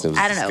cake once. It was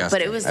disgusting. Know,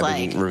 but it was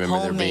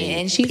homemade,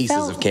 and she pieces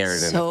felt of carrot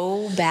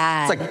so in it.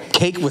 bad. It's like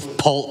cake with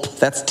pulp.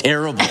 That's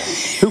terrible.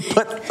 Who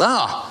put?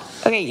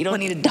 Okay, you don't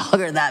need a dog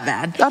her that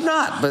bad. I'm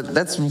not, but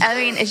that's. I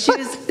mean,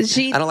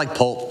 she. I don't like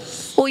pulp.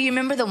 Well, you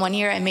remember the one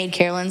year I made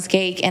Carolyn's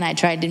cake and I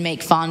tried to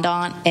make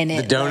fondant and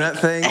the donut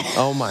thing?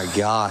 Oh my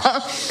gosh!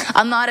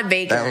 I'm not a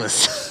baker. That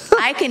was.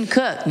 I can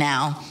cook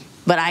now,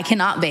 but I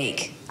cannot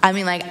bake. I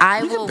mean,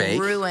 I will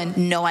ruin.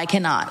 No, I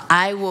cannot.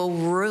 I will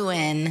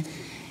ruin.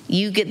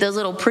 You get those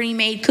little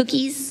pre-made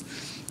cookies,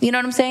 you know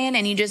what I'm saying?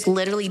 And you just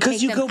literally take them out.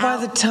 Because you go by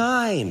the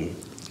time.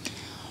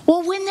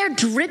 Well, when they're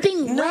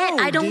dripping wet,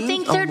 I don't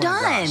think they're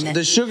done. Gosh.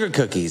 The sugar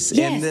cookies,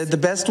 yes. And the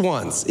best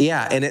ones.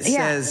 Yeah, and it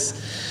says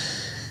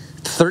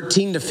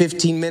 13 to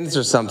 15 minutes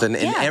or something.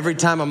 And every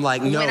time I'm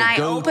like, no,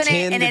 go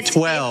 10 to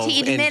 12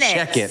 and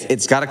check it.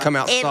 It's got to come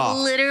out soft.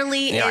 It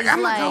literally is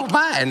I'm going to go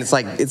by. And it's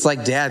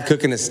like Dad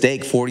cooking a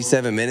steak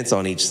 47 minutes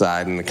on each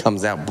side, and it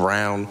comes out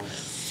brown.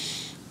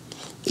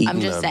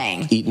 I'm just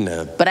saying.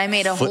 But I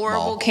made a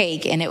horrible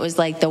cake, and it was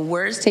the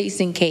worst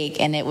tasting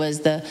cake, and it was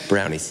the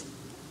brownies.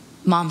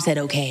 Mom said,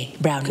 "Okay,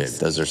 brownies."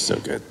 Good. Those are so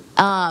good.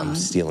 I'm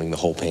stealing the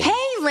whole pan. Hey,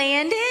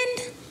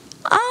 Landon.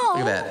 Oh,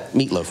 look at that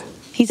meatloaf.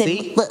 He said,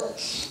 "See, look."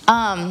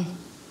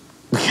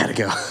 We gotta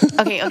go.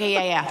 Okay.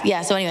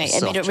 Yeah. So anyway, I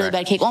made a really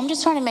bad cake. Well, I'm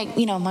just trying to make.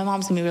 My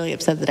mom's gonna be really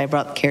upset that I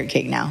brought the carrot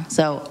cake now.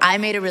 So I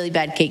made a really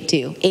bad cake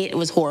too. It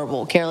was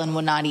horrible. Carolyn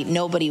would not eat.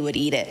 Nobody would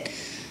eat it.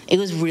 It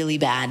was really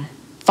bad.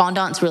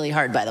 Fondant's really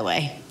hard, by the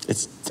way.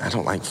 I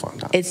don't like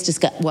fondant. It's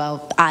disgusting.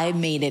 Well, I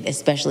made it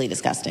especially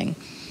disgusting.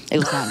 It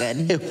was not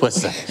good.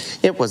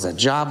 it was a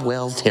job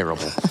well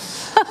terrible.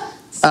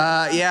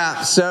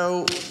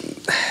 So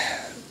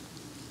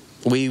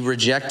we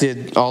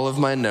rejected all of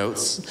my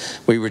notes.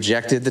 We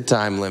rejected the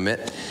time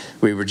limit.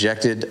 We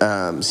rejected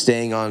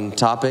staying on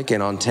topic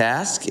and on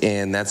task,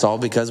 and that's all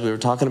because we were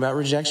talking about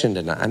rejection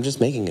tonight. I'm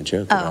just making a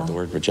joke about the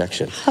word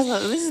rejection.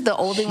 This is the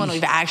only one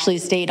we've actually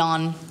stayed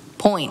on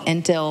point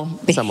until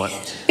somewhat.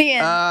 The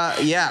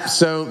end.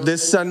 So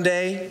this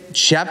Sunday,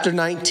 chapter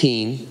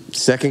 19,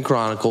 2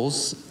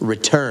 Chronicles,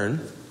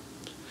 return,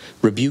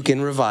 rebuke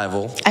and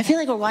revival. I feel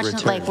like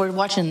we're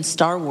watching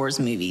Star Wars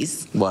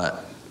movies.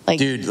 What?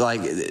 Dude,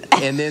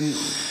 and then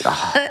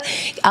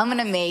I'm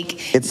gonna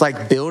make. It's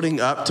building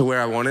up to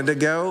where I wanted to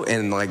go,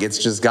 and it's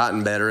just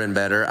gotten better and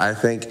better, I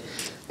think.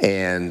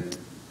 And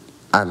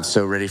I'm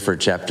so ready for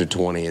chapter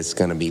 20. It's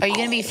going to be. Are you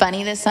going to be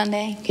funny this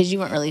Sunday? Because you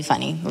weren't really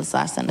funny this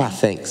last Sunday.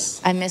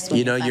 Thanks. I missed when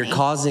you know, you're you're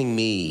causing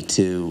me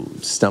to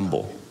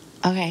stumble.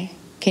 Okay.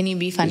 Can you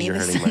be funny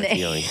this Sunday? My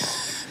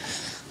feelings.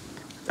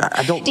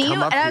 I don't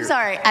come up here. I'm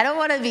sorry. I don't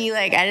want to be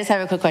like, I just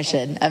have a quick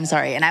question. I'm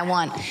sorry. And I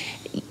want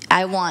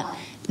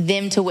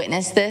them to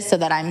witness this so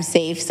that I'm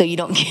safe so you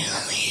don't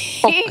kill me.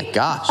 Oh my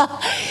gosh.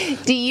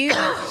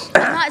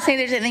 I'm not saying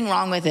there's anything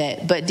wrong with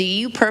it, but do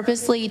you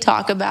purposely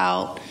talk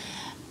about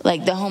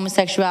like the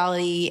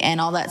homosexuality and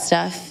all that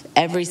stuff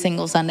every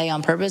single Sunday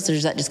on purpose, or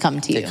does that just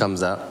come to you? It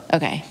comes up.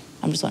 Okay.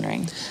 I'm just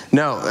wondering.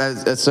 No,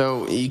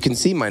 so you can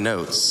see my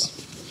notes.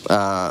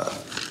 I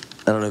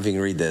don't know if you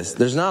can read this.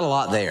 There's not a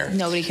lot there.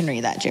 Nobody can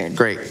read that, Jared.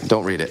 Great.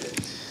 Don't read it.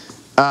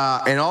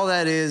 And all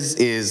that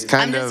is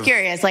kind of... I'm just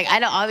curious. Like, I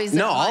don't obviously...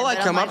 No, all I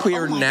come up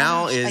here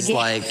now is again.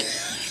 Like...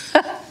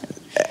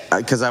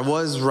 Because I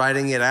was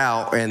writing it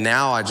out, and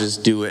now I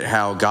just do it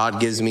how God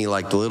gives me,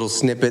 like the little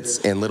snippets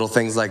and little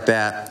things like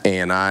that,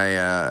 and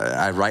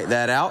I write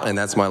that out, and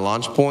that's my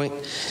launch point.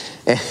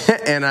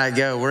 And I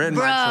go, we're in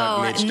my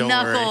truck, Mitch, don't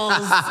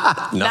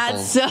worry.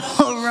 That's so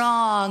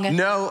wrong.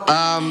 No,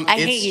 I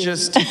hate you.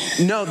 Just,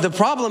 no, the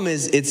problem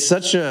is it's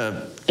such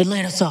a...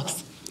 Atlanta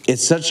sucks.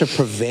 It's such a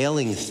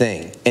prevailing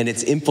thing, and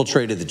it's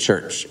infiltrated the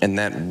church, and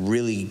that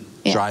really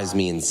drives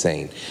me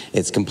insane.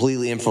 It's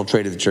completely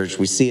infiltrated the church.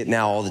 We see it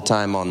now all the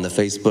time on the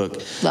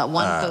Facebook, that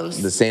one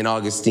post, the St.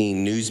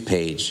 Augustine news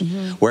page.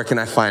 Mm-hmm. Where can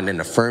I find an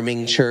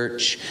affirming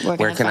church?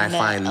 Where can I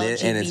find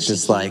this? And it's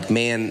just like,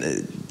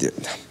 man,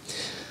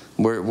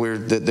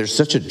 there's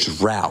such a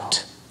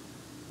drought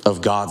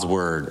of God's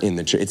word in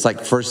the church. It's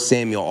like 1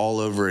 Samuel all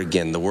over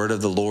again. The word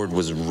of the Lord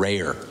was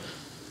rare,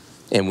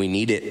 and we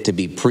need it to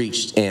be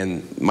preached.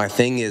 And my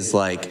thing is,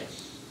 like,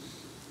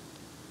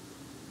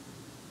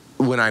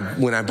 when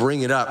I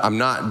bring it up, I'm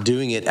not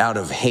doing it out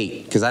of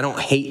hate, because I don't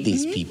hate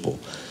these people.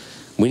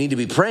 We need to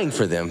be praying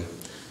for them,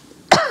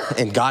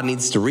 and God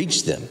needs to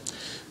reach them,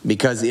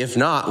 because if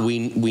not,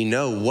 we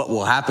know what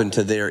will happen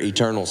to their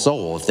eternal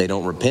soul if they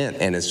don't repent.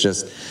 And it's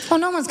just... Well,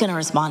 no one's going to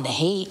respond to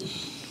hate.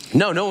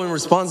 No one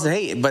responds to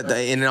hate,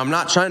 and I'm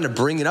not trying to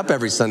bring it up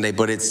every Sunday,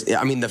 but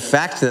the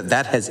fact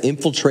that has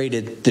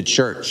infiltrated the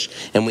church,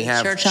 and we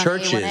have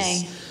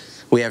churches.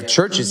 We have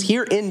churches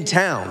here in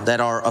town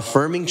that are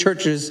affirming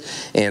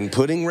churches and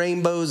putting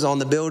rainbows on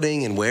the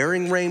building and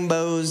wearing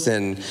rainbows.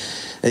 And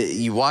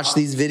you watch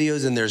these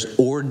videos, and there's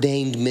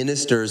ordained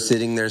ministers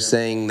sitting there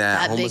saying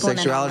that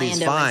homosexuality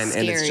is fine.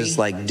 And it's just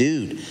like,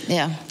 dude,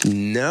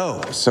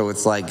 no. So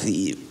it's like,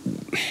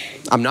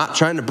 I'm not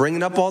trying to bring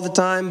it up all the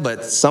time,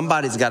 but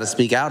somebody's got to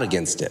speak out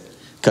against it,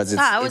 because it's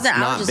not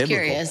biblical. I was just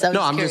curious.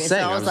 I'm just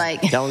saying. I was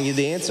telling you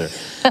the answer.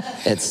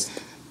 It's...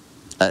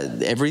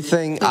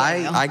 everything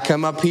I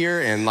come up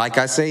here, and like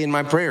I say in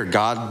my prayer,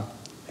 God,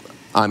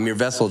 I'm your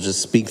vessel, just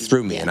speak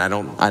through me. And I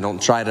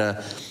don't try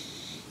to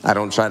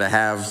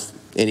have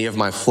any of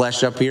my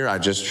flesh up here. I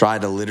just try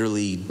to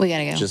literally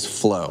just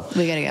flow.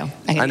 We gotta go.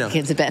 I gotta get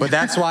kids to bed. But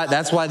that's why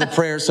the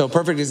prayer, so a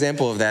perfect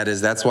example of that is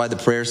that's why the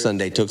prayer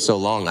Sunday took so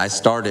long. I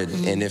started,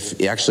 and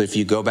if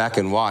you go back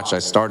and watch, I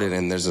started,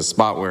 and there's a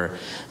spot where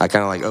I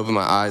kind of like open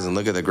my eyes and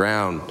look at the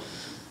ground,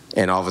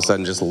 and all of a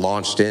sudden just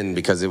launched in,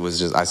 because it was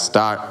just, I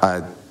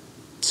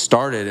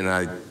started and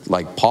I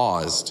like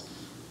paused,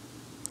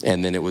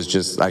 and then it was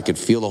just, I could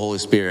feel the Holy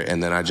Spirit,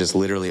 and then I just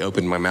literally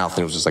opened my mouth,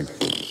 and it was just like,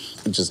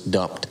 it just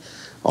dumped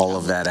all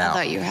of that out. I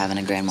thought you were having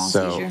a grand mal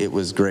seizure. So it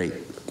was great.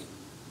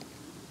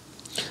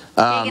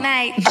 Good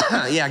night.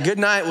 Yeah, good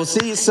night. We'll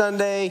see you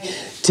Sunday,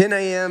 10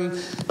 a.m.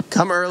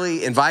 Come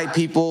early, invite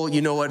people.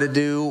 You know what to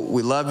do.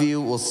 We love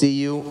you. We'll see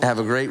you. Have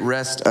a great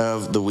rest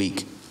of the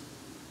week.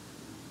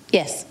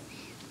 Yes.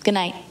 Good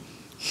night.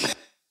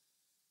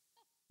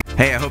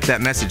 Hey, I hope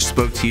that message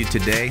spoke to you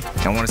today.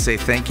 I want to say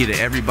thank you to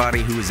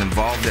everybody who is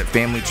involved at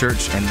Family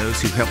Church and those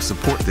who help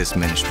support this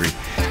ministry.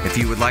 If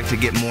you would like to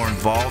get more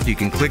involved, you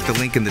can click the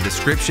link in the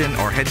description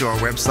or head to our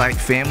website,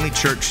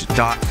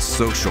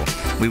 familychurch.social.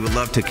 We would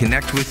love to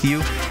connect with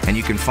you, and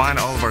you can find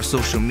all of our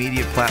social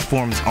media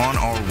platforms on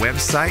our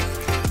website.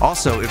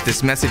 Also, if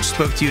this message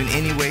spoke to you in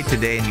any way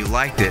today and you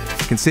liked it,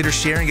 consider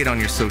sharing it on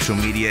your social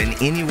media in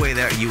any way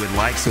that you would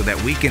like, so that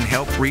we can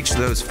help reach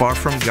those far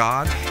from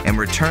God and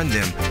return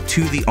them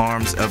to the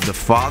arms of the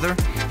Father.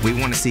 We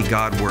want to see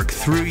God work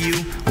through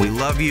you. We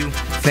love you.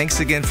 Thanks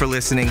again for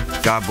listening.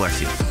 God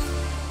bless you.